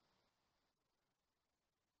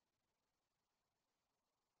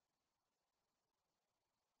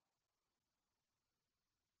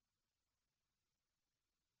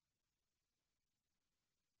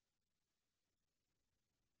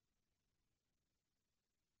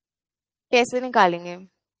 कैसे निकालेंगे?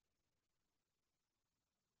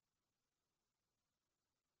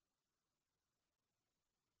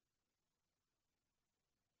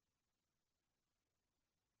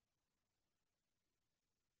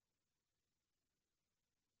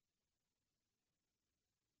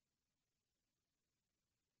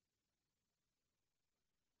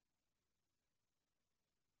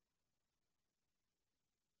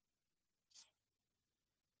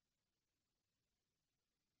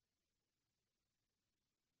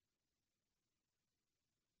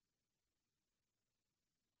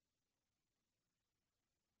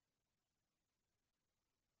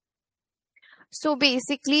 सो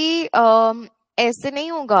बेसिकली ऐसे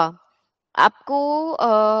नहीं होगा। आपको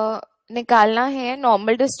निकालना है,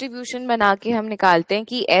 नॉर्मल डिस्ट्रीब्यूशन बना के हम निकालते हैं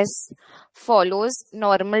कि S follows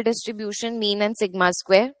normal distribution mean and sigma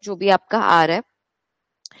square, जो भी आपका आर है।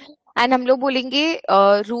 एंड हम लोग बोलेंगे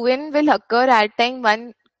रूइन will occur at time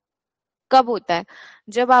one. कब होता है?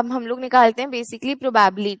 जब हम लोग निकालते हैं basically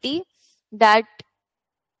probability that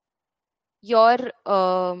your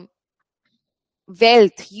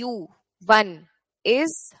wealth U1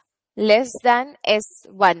 is less than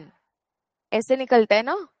S1। ऐसे निकलता है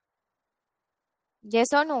ना?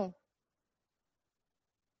 Yes or no?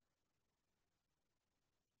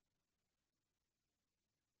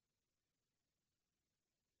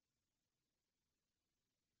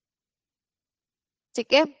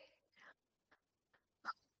 ठीक है।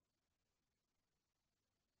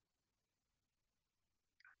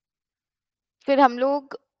 फिर हम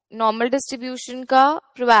लोग नॉर्मल डिस्ट्रीब्यूशन का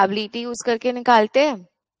प्रोबेबिलिटी यूज करके निकालते हैं।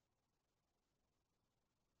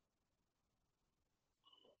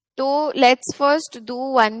 तो let's first do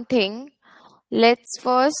one thing. Let's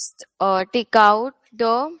first take out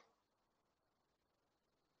the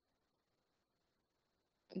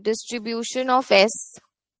distribution of S.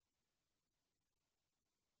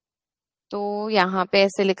 तो यहाँ पे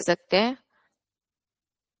ऐसे लिख सकते हैं,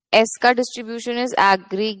 एस का distribution is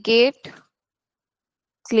aggregate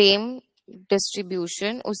claim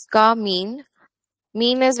distribution. उसका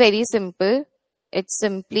mean is very simple, it's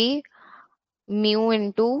simply mu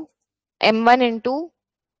into M1 into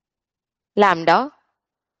lambda.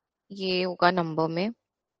 ये होगा नंबर में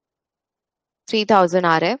 3000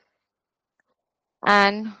 आ रहा है।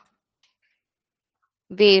 And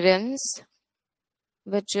variance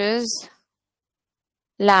which is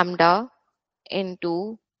lambda into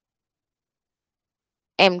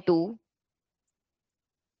M2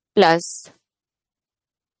 plus.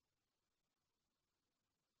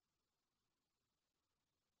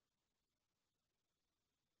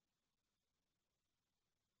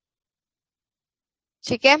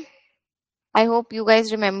 ठीक है, I hope you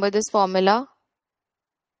guys remember this formula.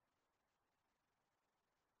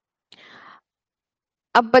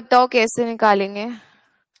 अब बताओ कैसे निकालेंगे?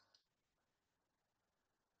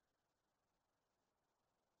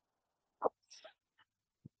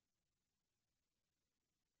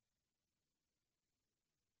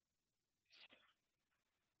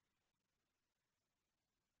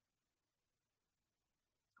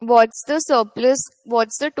 What's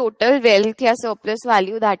the total wealth या surplus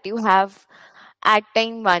value that you have at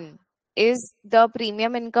time one? Is the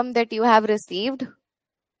premium income that you have received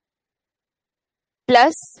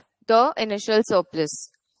plus the initial surplus।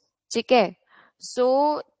 ठीक है, so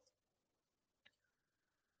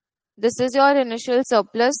this is your initial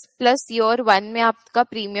surplus plus year one में आपका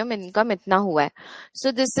premium income इतना हुआ है।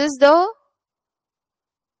 So this is the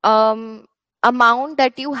amount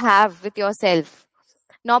that you have with yourself।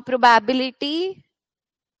 Now probability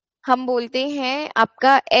हम बोलते हैं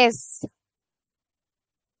आपका S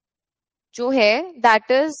जो है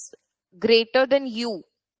that is greater than U,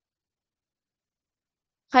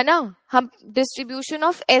 है ना? हम डिस्ट्रीब्यूशन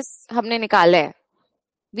ऑफ S हमने निकाला है।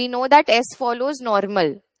 We know that S follows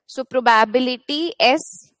normal, so probability S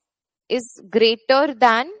is greater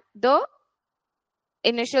than the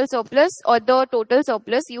initial surplus or the total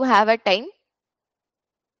surplus you have at time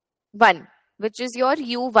 1, which is your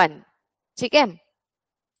U1। ठीक है,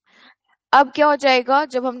 अब क्या हो जाएगा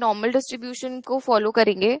जब हम नॉर्मल डिस्ट्रीब्यूशन को फॉलो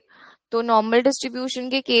करेंगे? तो नॉर्मल डिस्ट्रीब्यूशन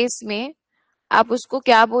के केस में आप उसको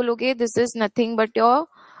क्या बोलोगे? This is nothing but your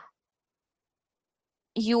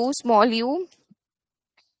U small u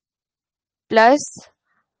plus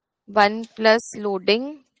 1 plus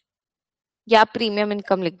loading, या प्रीमियम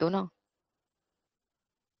इनकम लिख दो ना।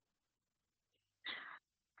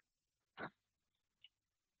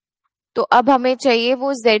 तो अब हमें चाहिए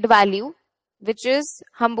वो Z वैल्यू विच इज,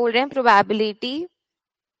 हम बोल रहे हैं probability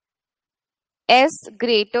S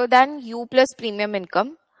greater than U plus premium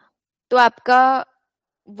income. तो आपका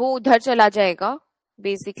वो उधर चला जाएगा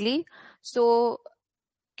बेसिकली। सो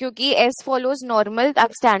क्योंकि एस फॉलोज नॉर्मल,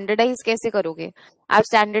 आप स्टैंडर्डाइज कैसे करोगे? आप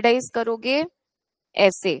स्टैंडर्डाइज करोगे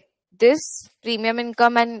ऐसे, this premium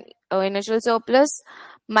income and initial surplus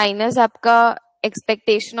minus आपका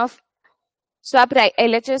एक्सपेक्टेशन ऑफ, सो आप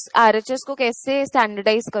एलएचएस आरएचएस को कैसे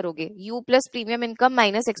स्टैंडर्डाइज करोगे? You plus premium income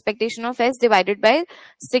minus expectation of S divided by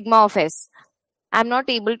sigma of S. I'm not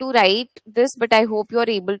able to write this, but I hope you are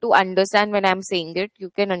able to understand when I'm saying it. You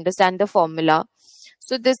can understand the formula.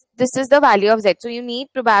 So this is the value of z. So you need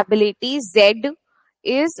probability z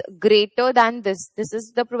is greater than this. This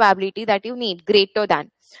is the probability that you need, greater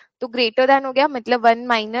than. तो greater than हो गया, मतलब 1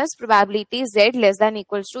 minus probability z less than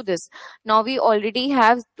equals to this. Now we already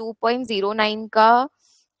have 2.09 का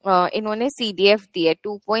इन्होंने CDF दिया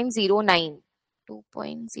 2.09.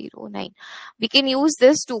 2.09. We can use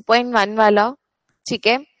this 2.1 वाला, ठीक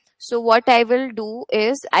है. So what I will do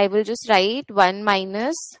is I will just write 1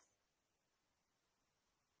 minus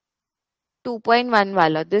 2.1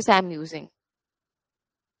 वाला, this I am using,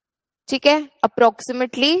 ठीक है.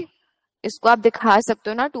 Approximately इसको आप दिखा सकते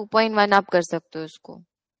हो ना, 2.1 आप कर सकते हो इसको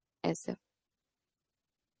ऐसे.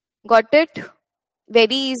 Got it?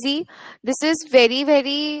 Very easy. This is very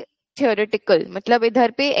very theoretical, मतलब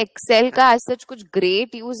इधर पे एक्सेल का एज सच कुछ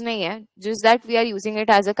ग्रेट यूज नहीं है, just that we are using it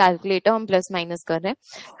as a calculator, हम प्लस माइनस कर रहे हैं.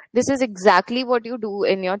 This is exactly what you do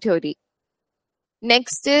in your theory.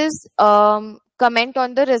 Next is comment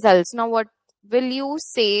on the results. Now, what will you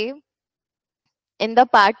say in the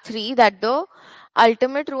part 3 that the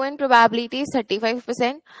ultimate ruin probability is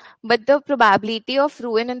 35%, but the probability of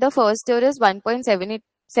ruin in the first year is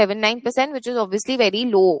 1.79%, which is obviously very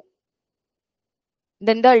low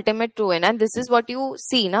than the ultimate ruin. And this is what you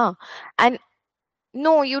see, na? And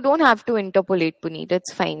no, you don't have to interpolate, Puneet.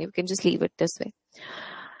 It's fine. You can just leave it this way.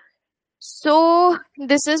 So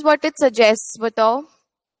this is what it suggests. Batao.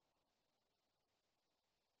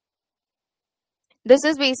 This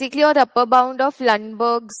is basically your upper bound of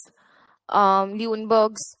Lundberg's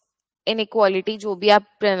inequality, जो भी आप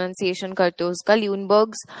pronunciation करते हो उसका,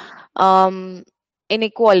 Lundberg's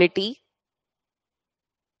inequality.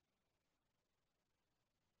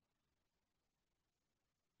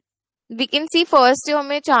 We can see first year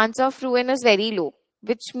में chance of ruin is very low,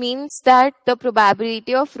 which means that the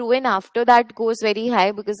probability of ruin after that goes very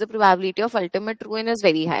high because the probability of ultimate ruin is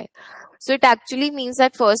very high. So it actually means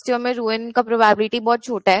that first year में ruin का probability बहुत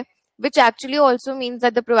छोटा है, which actually also means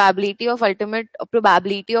that the probability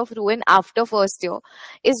of ruin after first year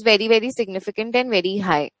is very very significant and very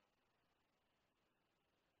high.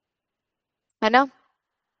 है ना?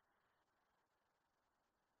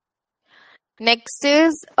 Next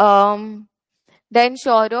is the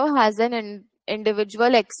insurer has an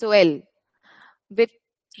individual XOL with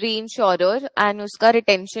reinsurer and उसका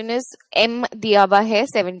retention is M दिया हुआ है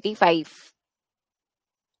 75.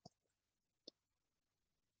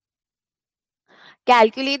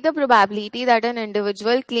 Calculate the probability that an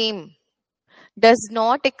individual claim does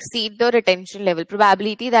not exceed the retention level.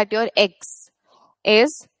 Probability that your X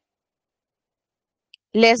is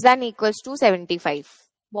less than equals to 75.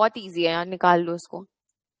 बहुत easy है यार, निकाल लो इसको.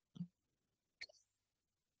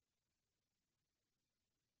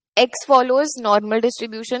 X follows normal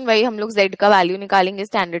distribution, वही हम लोग Z का वैल्यू निकालेंगे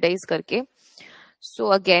स्टैंडर्डाइज करके. सो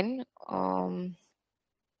अगेन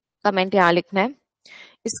कमेंट यहाँ लिखना है.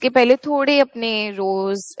 इसके पहले थोड़े अपने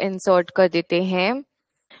रोज इंसर्ट कर देते हैं.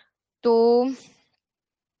 तो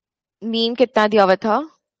मीन कितना दिया हुआ था?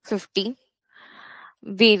 50.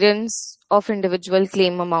 Variance of individual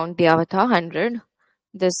claim amount दिया हुआ था 100.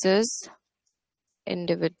 This is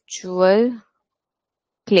individual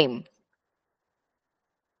claim.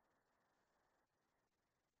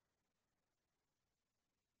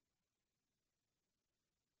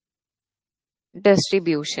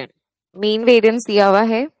 Distribution, mean variance दिया हुआ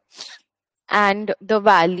है and the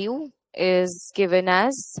value is given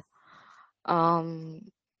as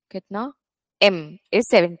कितना? M is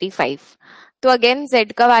 75. तो अगेन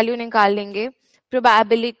Z का वैल्यू निकाल लेंगे.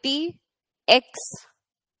 Probability X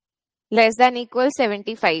less than equal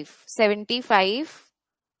 75. 75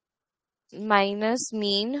 minus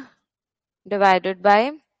mean divided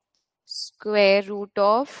by square root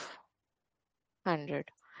of 100.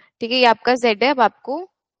 ठीक है, ये आपका Z है. अब आपको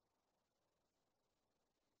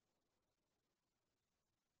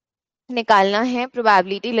निकालना है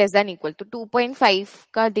प्रोबेबिलिटी लेस देन इक्वल. तो 2.5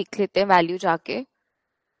 का देख लेते हैं वैल्यू जाके.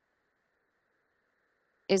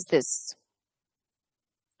 Is this.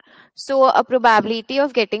 So a probability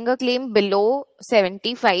of getting a claim below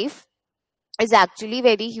 75 is actually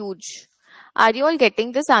very huge. Are you all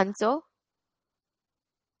getting this answer?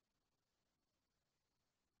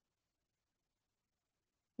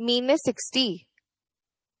 Mean is 60.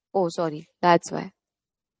 Oh, sorry. That's why.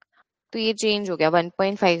 तो ये change हो गया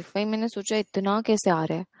 1.5। मैंने सोचा इतना कैसे आ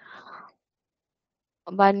रहा है।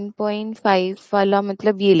 1.5 वाला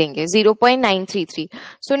मतलब ये लेंगे 0.933।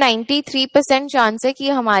 सो 93% चांस है कि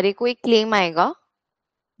हमारे को एक क्लेम आएगा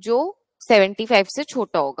जो 75 से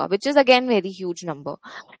छोटा होगा, which is again very huge number.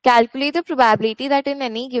 Calculate the probability that in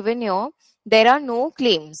any given year there are no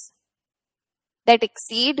claims that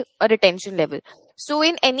exceed a retention level. So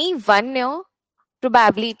in any 1 year,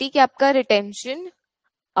 probability कि आपका retention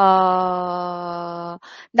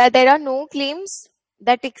that there are no claims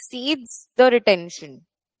that exceeds the retention.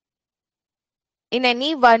 In any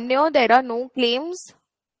 1 year, there are no claims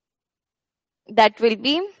that will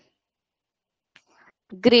be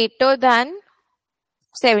greater than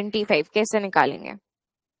 75. कैसे निकालेंगे?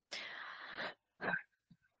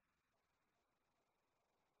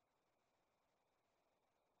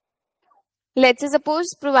 Let's say suppose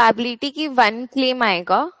probability की 1 claim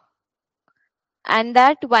आएगा and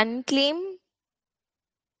that 1 claim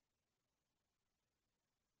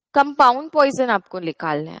compound Poisson आपको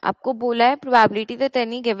निकालना है। आपको बोला है probability that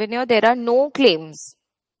any given year there are no claims,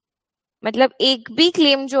 मतलब एक भी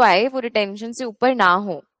क्लेम जो आए वो रिटेंशन से ऊपर ना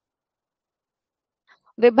हो।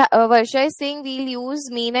 Varsha is saying we'll use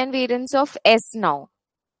mean and variance of S now.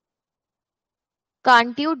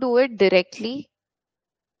 Can't you do it directly?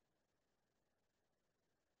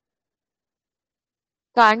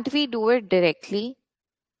 Can't we do it directly?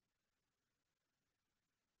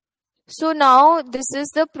 So now this is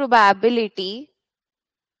the probability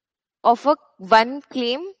of one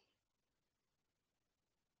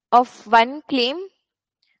claim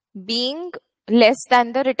being less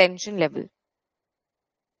than the retention level.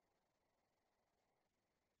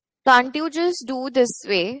 Can't you just do this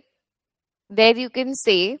way where you can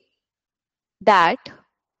say that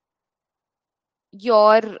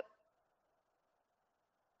your,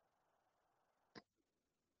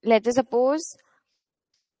 let's suppose,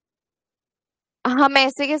 हम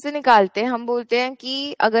ऐसे कैसे निकालते हैं? हम बोलते हैं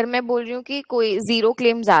कि अगर मैं बोल रही हूँ कि कोई 0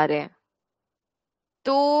 क्लेम्स आ रहे हैं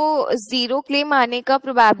तो 0 क्लेम आने का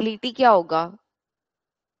प्रोबेबिलिटी क्या होगा?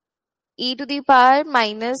 e to the power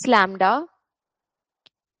minus lambda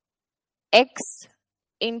x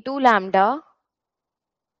into lambda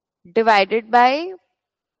divided by,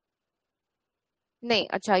 नहीं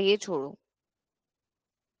अच्छा ये छोड़ो,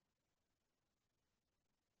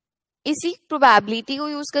 इसी प्रोबेबिलिटी को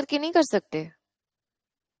यूज करके नहीं कर सकते?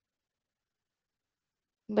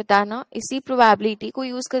 बताना, इसी प्रोबेबिलिटी को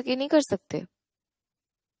यूज करके नहीं कर सकते?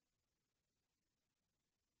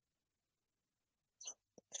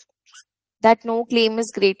 That no claim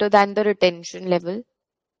is greater than the retention level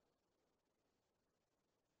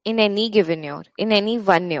in any given year, in any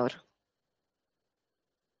 1 year.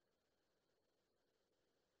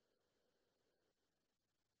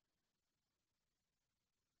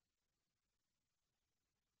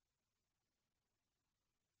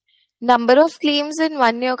 Number of claims in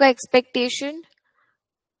 1 year का expectation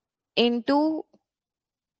into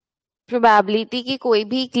प्रोबेबिलिटी की कोई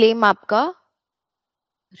भी क्लेम आपका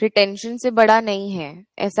रिटेंशन से बड़ा नहीं है,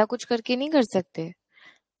 ऐसा कुछ करके नहीं कर सकते।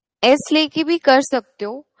 एस लेके भी कर सकते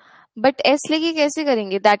हो, बट एस लेके कैसे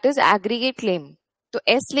करेंगे? दैट इज एग्रीगेट क्लेम, तो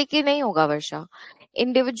एस लेके नहीं होगा वर्षा।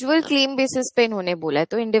 इंडिविजुअल क्लेम बेसिस पे इन्होंने बोला है,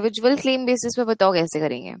 तो इंडिविजुअल क्लेम बेसिस पे बताओ कैसे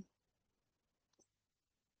करेंगे?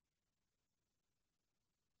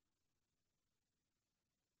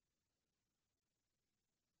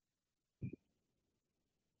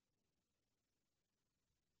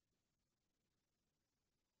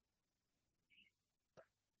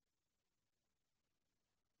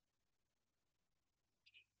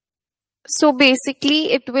 So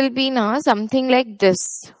basically it will be now something like this.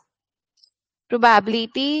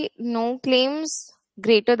 Probability no claims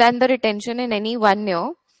greater than the retention in any 1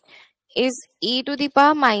 year is e to the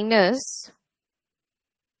power minus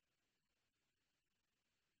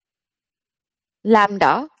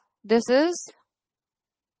lambda. This is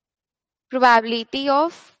probability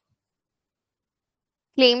of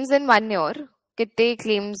claims in 1 year. कितने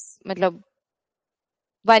claims मतलब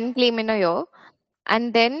 1 claim in a year,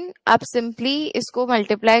 and then आप simply इसको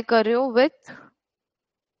multiply कर रहे हो with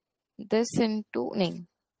this into नहीं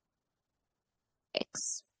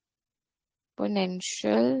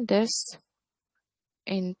exponential this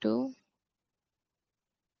into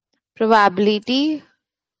probability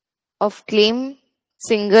of claim,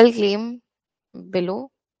 single claim below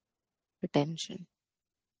retention.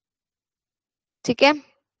 ठीक है?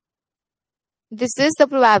 This is the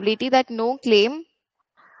probability that no claim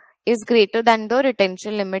is greater than the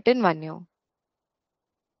retention limit in 1 year.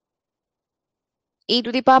 E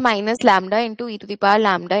to the power minus lambda into e to the power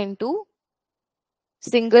lambda into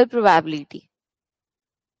single probability.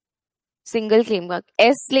 Single claim का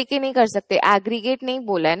S लेके नहीं कर सकते, aggregate नहीं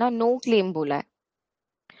बोला है ना, no claim बोला है.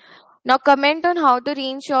 Now comment on how the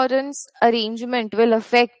reinsurance arrangement will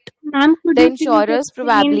affect Ma'am, could the you please insurer's explain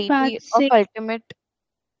part probability of 6? ultimate.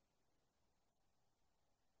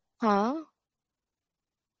 हाँ.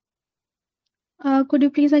 Could you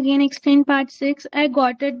please again explain part 6? I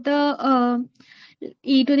got it, the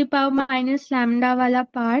e to the power minus lambda wala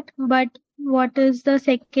part, but what is the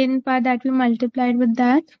second part that we multiplied with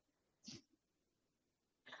that?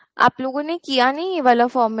 आप लोगों ने किया नहीं ये वाला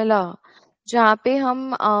formula जहाँ पे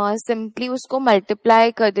हम सिंपली उसको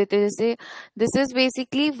मल्टीप्लाई कर देते, जैसे दिस इज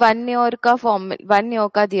बेसिकली 1 ईयर का फॉर्मूला, 1 ईयर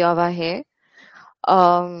का दिया हुआ है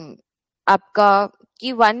आपका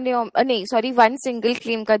कि 1 ईयर नहीं सॉरी 1 सिंगल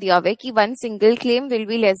क्लेम का दिया हुआ है कि 1 single claim will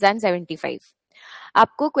be less than 75.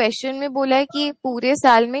 आपको क्वेश्चन में बोला है कि पूरे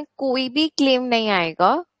साल में कोई भी क्लेम नहीं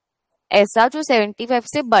आएगा ऐसा जो 75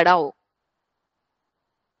 से बड़ा हो.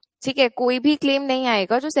 ठीक है, कोई भी क्लेम नहीं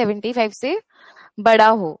आएगा जो 75 से बड़ा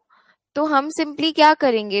हो. तो हम सिंपली क्या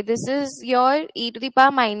करेंगे, this is your e to the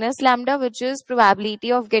power minus lambda which is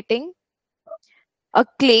probability of getting a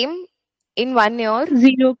claim in 1 year.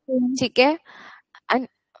 0 claim. ठीक है, and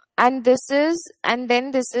and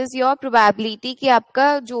then this is your probability कि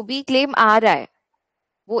आपका जो भी क्लेम आ रहा है,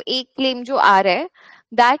 वो एक क्लेम जो आ रहा है,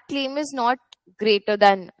 that claim is not greater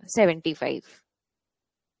than 75.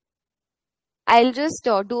 I'll just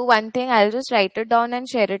do one thing. I'll just write it down and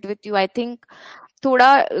share it with you. I think थोड़ा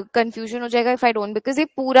कंफ्यूजन हो जाएगा इफ आई डोंट, बिकॉज ये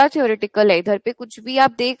पूरा थ्योरेटिकल है. इधर पे कुछ भी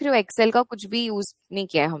आप देख रहे हो एक्सेल का कुछ भी यूज नहीं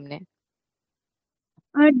किया है हमने.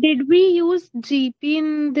 Did we use GP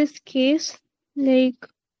in this case? Like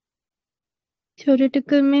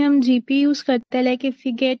theoretical में हम GP use करते हैं, like if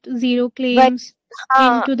we get 0 claims हाँ,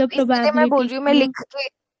 into the इसलिए मैं बोल probability रही हूँ, मैं claim. लिख के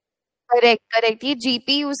करेक्ट करेक्ट ये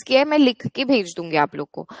जीपी यूज किया है, मैं लिख के भेज दूंगी आप लोग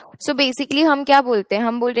को. सो बेसिकली हम क्या बोलते हैं,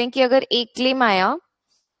 हम बोल रहे हैं कि अगर एक क्लेम आया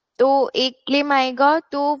तो एक क्लेम आएगा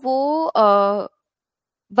तो वो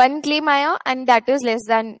 1 क्लेम आया and that is less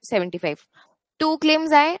than 75. 2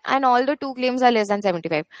 claims आए and all the 2 claims are less than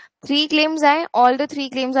 75. 3 claims आए, all the 3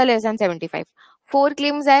 claims are less than 75. 4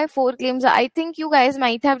 claims आए, 4 claims are, I think you guys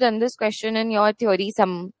might have done this question in your theory,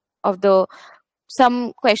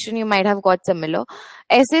 some question you might have got similar.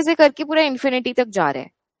 ऐसे ऐसे करके पूरा infinity तक जा रहा है.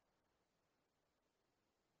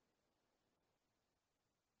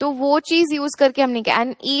 तो वो चीज यूज करके हमने क्या,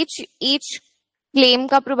 एंड ईच क्लेम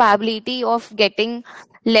का probability of getting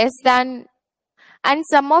less than and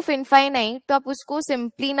some of infinite, तो आप उसको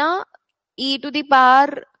सिंपली ना ई टू द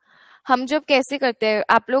पावर, हम जब कैसे करते हैं,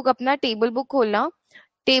 आप लोग अपना टेबल बुक खोलना,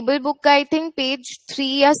 टेबल बुक का आई थिंक पेज 3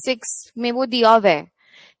 या 6 में वो दिया हुआ है,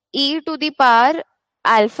 ई to the power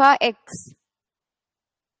alpha x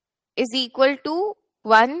is equal to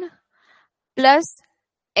 1 plus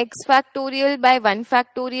x factorial by 1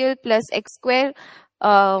 factorial plus x square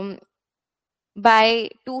by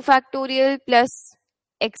 2 factorial plus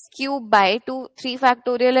x cube by 3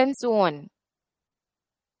 factorial and so on.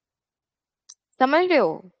 समझ रहे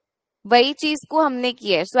हो, वही चीज को हमने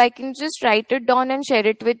किया है. सो I can just right it down and share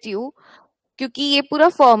it with you, क्योंकि ये पूरा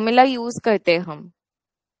फॉर्मूला यूज करते हैं हम.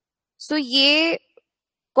 सो ये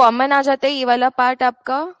कॉमन आ जाता है, ये वाला पार्ट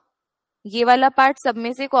आपका, ये वाला पार्ट सब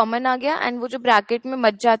में से कॉमन आ गया, एंड वो जो ब्रैकेट में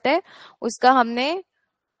बच जाता है उसका हमने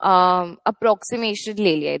अप्रोक्सीमेशन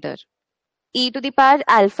ले लिया इधर. ई to the power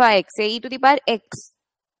alpha x है, ई to the power x,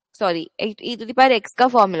 sorry E to the power x का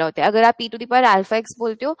फॉर्मूला होता है. अगर आप ई to the power alpha x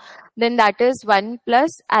बोलते हो then that is 1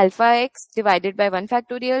 plus alpha x divided by 1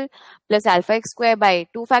 factorial plus alpha x square by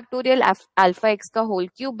 2 factorial alpha x का whole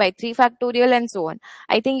cube by 3 factorial and so on.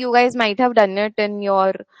 I think you guys might have done it in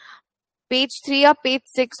your page 3 या page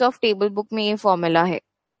 6 of table book में ये formula है,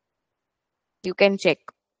 you can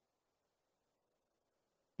check.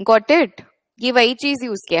 Got it, ये वही चीज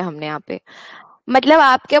use किया हमने यहाँ पे. मतलब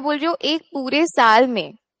आप क्या बोल रहे हो, एक पूरे साल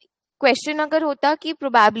में क्वेश्चन अगर होता कि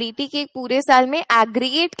प्रोबेबिलिटी कि एक पूरे साल में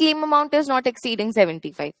aggregate claim amount is not exceeding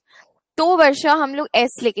 75, तो वर्षा हम लोग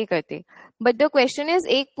एस लेके करते. बट द क्वेश्चन इज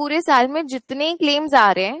एक पूरे साल में जितने क्लेम्स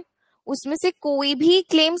आ रहे हैं उसमें से कोई भी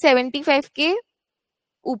क्लेम 75 के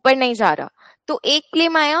ऊपर नहीं जा रहा. तो एक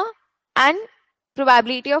क्लेम आया and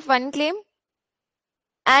probability of 1 claim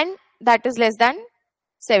and that is less than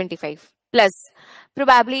 75 plus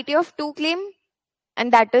probability of 2 claim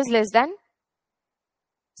and that is less than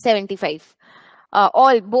 75.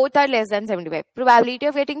 All both are less than 75. Probability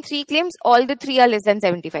of getting 3 claims, all the 3 are less than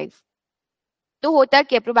 75. तो होता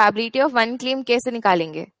क्या, probability of 1 claim कैसे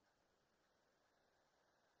निकालेंगे,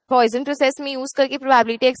 poison process में use करके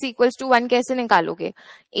probability x equals to 1 कैसे निकालोगे,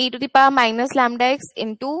 e to the power minus lambda x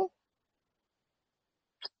into,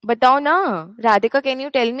 बताओ ना Radhika, can you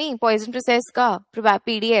tell me poison process का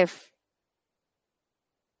PDF.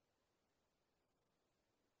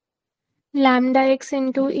 lambda x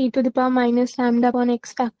into e to the power minus lambda upon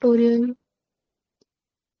x factorial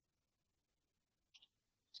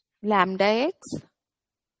lambda x,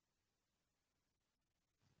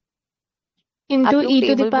 into आप लोग e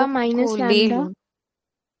to the table power book minus ले lambda low.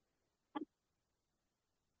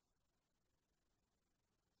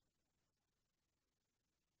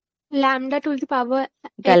 lambda to the power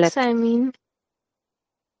x, गलत। I mean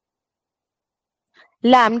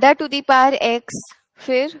lambda two the power x,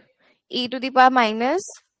 फिर ई to the power minus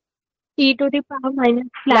e to the power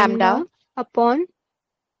minus lambda lambda upon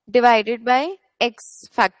divided by x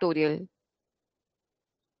factorial.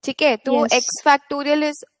 ठीक है, तो yes. X factorial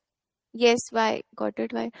is, yes, why, got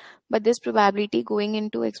it, why, but this probability going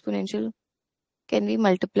into exponential, can we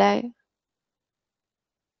multiply?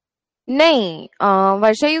 नहीं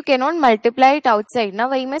वर्षा, you can not multiply it outside ना,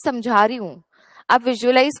 वही मैं समझा रही हूँ। आप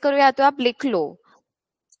विजुअलाइज करो या तो आप लिख लो।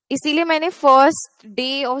 इसीलिए मैंने फर्स्ट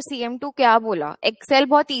डे ऑफ CM2 क्या बोला, एक्सेल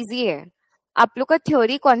बहुत इजी है। आप लोग का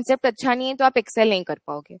थ्योरी कॉन्सेप्ट अच्छा नहीं है तो आप एक्सेल नहीं कर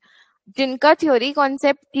पाओगे। जिनका थ्योरी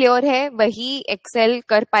कॉन्सेप्ट क्लियर है वही एक्सेल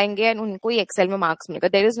कर पाएंगे एंड उनको ही एक्सेल में मार्क्स मिलेगा।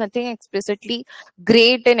 There is nothing explicitly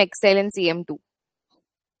great in excel in CM2।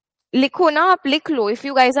 लिखो ना, आप लिख लो। If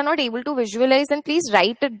you guys are not able to visualise then please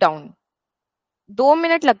right it down. 2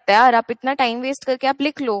 minute लगता है यार, आप इतना टाइम वेस्ट करके आप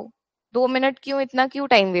लिख लो। 2 मिनट क्यों, इतना क्यों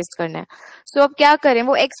टाइम वेस्ट करना है। सो अब क्या करें,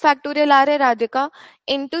 वो एक्स फैक्टोरियल आ रहा है Radhika,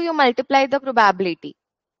 into you multiply the probability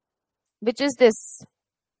which is this.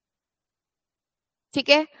 ठीक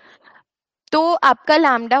है, तो आपका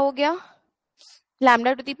लैम्डा हो गया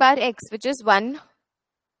lambda two the power x which is 1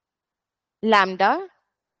 lambda.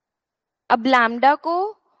 अब लैम्डा को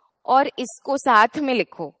और इसको साथ में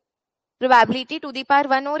लिखो, प्रोबेबिलिटी टू द पावर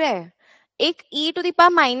 1 हो रहा है। एक e to the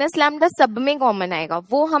power minus lambda सब में कॉमन आएगा,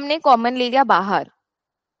 वो हमने कॉमन ले लिया बाहर।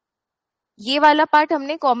 ये वाला पार्ट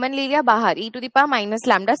हमने कॉमन ले लिया बाहर, e to the power minus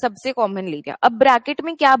lambda सबसे कॉमन ले लिया। अब ब्रैकेट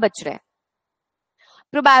में क्या बच रहा है,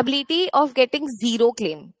 probability of getting zero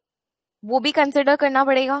claim, वो भी कंसिडर करना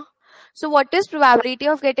पड़ेगा। So what is probability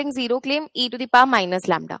of getting zero claim, e to the power minus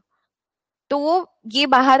lambda. तो वो ये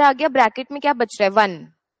बाहर आ गया, ब्रैकेट में क्या बच रहा है 1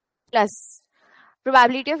 plus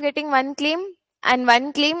probability of getting 1 claim and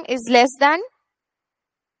 1 claim is less than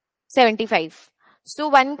 75। So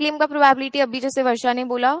 1 claim का प्रोबेबिलिटी अभी जैसे वर्षा ने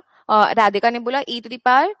बोला, राधिका ने बोला, e to the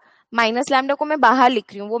power minus lambda को मैं बाहर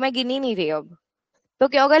लिख रही हूँ, वो मैं गिनी नहीं रही अब। तो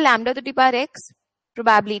क्या होगा, lambda two the power x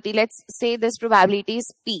probability, let's say this probability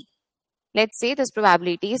is p, let's say this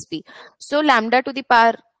probability is p. So lambda to the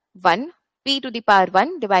power 1, p to the power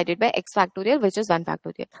 1 divided by x factorial, which is 1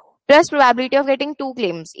 factorial, plus probability of getting 2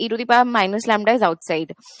 claims, e to the power minus lambda is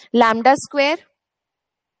outside, lambda square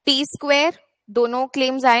t square, दोनों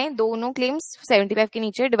claims आए, दोनों claims 75 के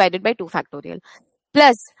नीचे divided by 2 factorial,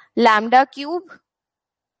 plus lambda cube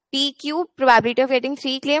p cube, probability of getting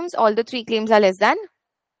 3 claims, all the 3 claims are less than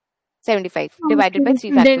 75 divided by Okay.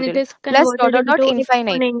 3 Then it factorial, is plus dot converted dot dot into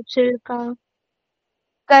infinite। exponential का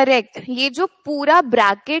correct, ये जो पूरा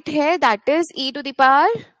bracket है that is e to the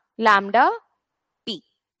power lambda p,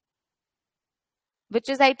 which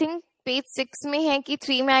is I think page 6 में है कि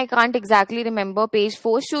 3 में, I can't exactly remember. Page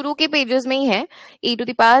 4 शुरू के पेजेस में ही है e to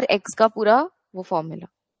the power x का पूरा वो formula.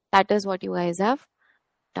 That is what you guys have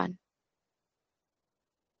done,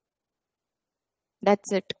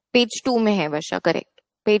 that's it. Page 2 में है वर्षा, करेक्ट,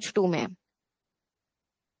 पेज 2 में है,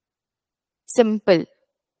 सिंपल।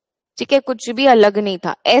 ठीक है, कुछ भी अलग नहीं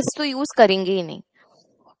था, s तो यूज करेंगे ही नहीं।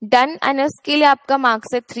 डन, एंड इसके लिए आपका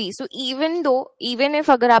मार्क्स है 3। सो इवन इफ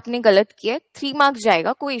अगर आपने गलत किया 3 मार्क्स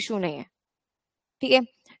जाएगा, कोई इशू नहीं है। ठीक है,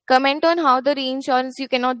 कमेंट ऑन हाउ द री insurance, you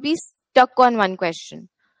can not be stuck on one question.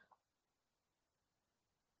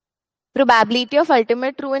 Probability of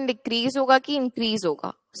ultimate true and decrease होगा कि इंक्रीज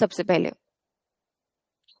होगा, सबसे पहले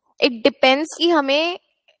इट डिपेंड्स कि हमें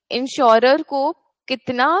इंश्योरर को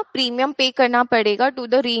कितना प्रीमियम पे करना पड़ेगा टू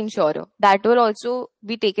द री insurer, that will also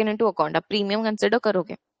be taken into account. आप प्रीमियम कंसिडर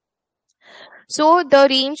करोगे। So the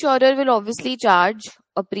reinsurer will obviously charge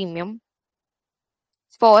a premium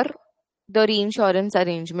for the reinsurance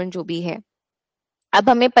arrangement जो भी है। अब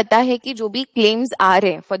हमें पता है कि जो भी claims आ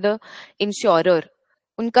रहे हैं for the insurer,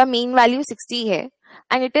 उनका mean value 60 है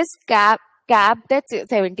and it is capped at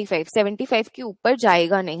 75 के ऊपर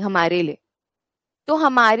जाएगा नहीं हमारे लिए। तो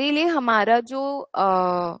हमारे लिए हमारा जो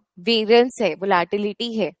variance है,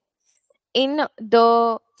 volatility है in the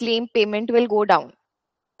claim payment will go down.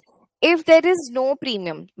 If there is no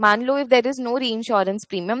premium, मान लो if there is no reinsurance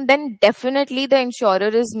premium, then definitely the insurer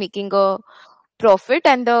is making a profit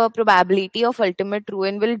and the probability of ultimate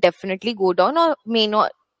ruin will definitely go down or may not,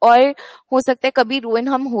 और हो सकता है कभी ruin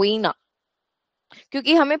हम हो ही ना,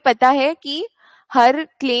 क्योंकि हमें पता है कि हर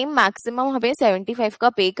क्लेम मैक्सिमम हमें 75 का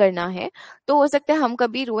पे करना है, तो हो सकता है हम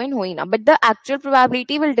कभी रुइन हो ही ना, but the actual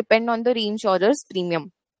probability will depend on the रीइंश्योरर्स premium.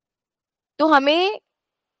 तो हमें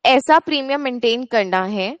ऐसा प्रीमियम मेंटेन करना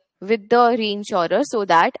है with the reinsurer so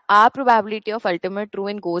that our probability of ultimate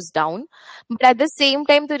ruin goes down, but at the same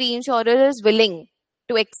time the reinsurer is willing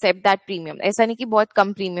to accept that premium। ऐसा नहीं कि बहुत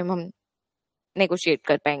कम premium हम negotiate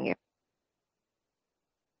कर पाएंगे।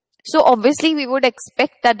 So obviously we would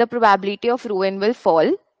expect that the probability of ruin will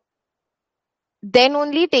fall, then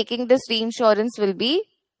only taking this reinsurance will be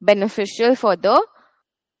beneficial for the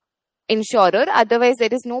insurer, otherwise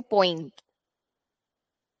there is no point।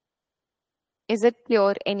 Is it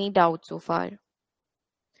clear? Any doubt so far?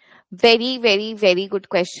 Very, very, very good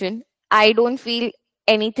question. I don't feel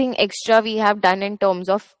anything extra we have done in terms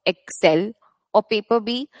of Excel or paper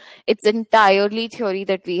B. It's entirely theory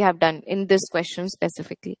that we have done in this question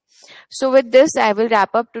specifically. So with this, I will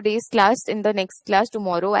wrap up today's class. In the next class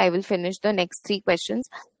tomorrow, I will finish the next 3 questions,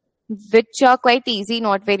 which are quite easy,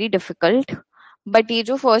 not very difficult. But ये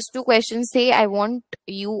जो first 2 questions थे, I want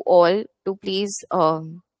you all to please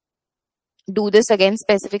do this again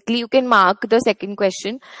specifically. You can mark the second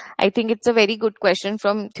question. I think it's a very good question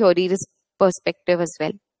from theory perspective as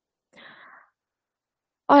well.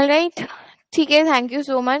 All right. ठीक है, thank you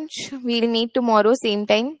so much. We'll meet tomorrow same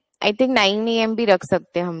time. I think 9 a.m. भी रख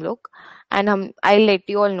सकते हैं हम लोग, and I'll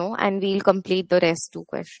let you all know and we'll complete the rest 2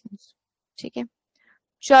 questions. ठीक है,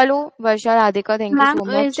 चलो वर्षा Radhika, thank you Ma'am, so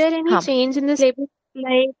much. is there any हाँ, change in the syllabus?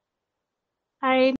 Like, I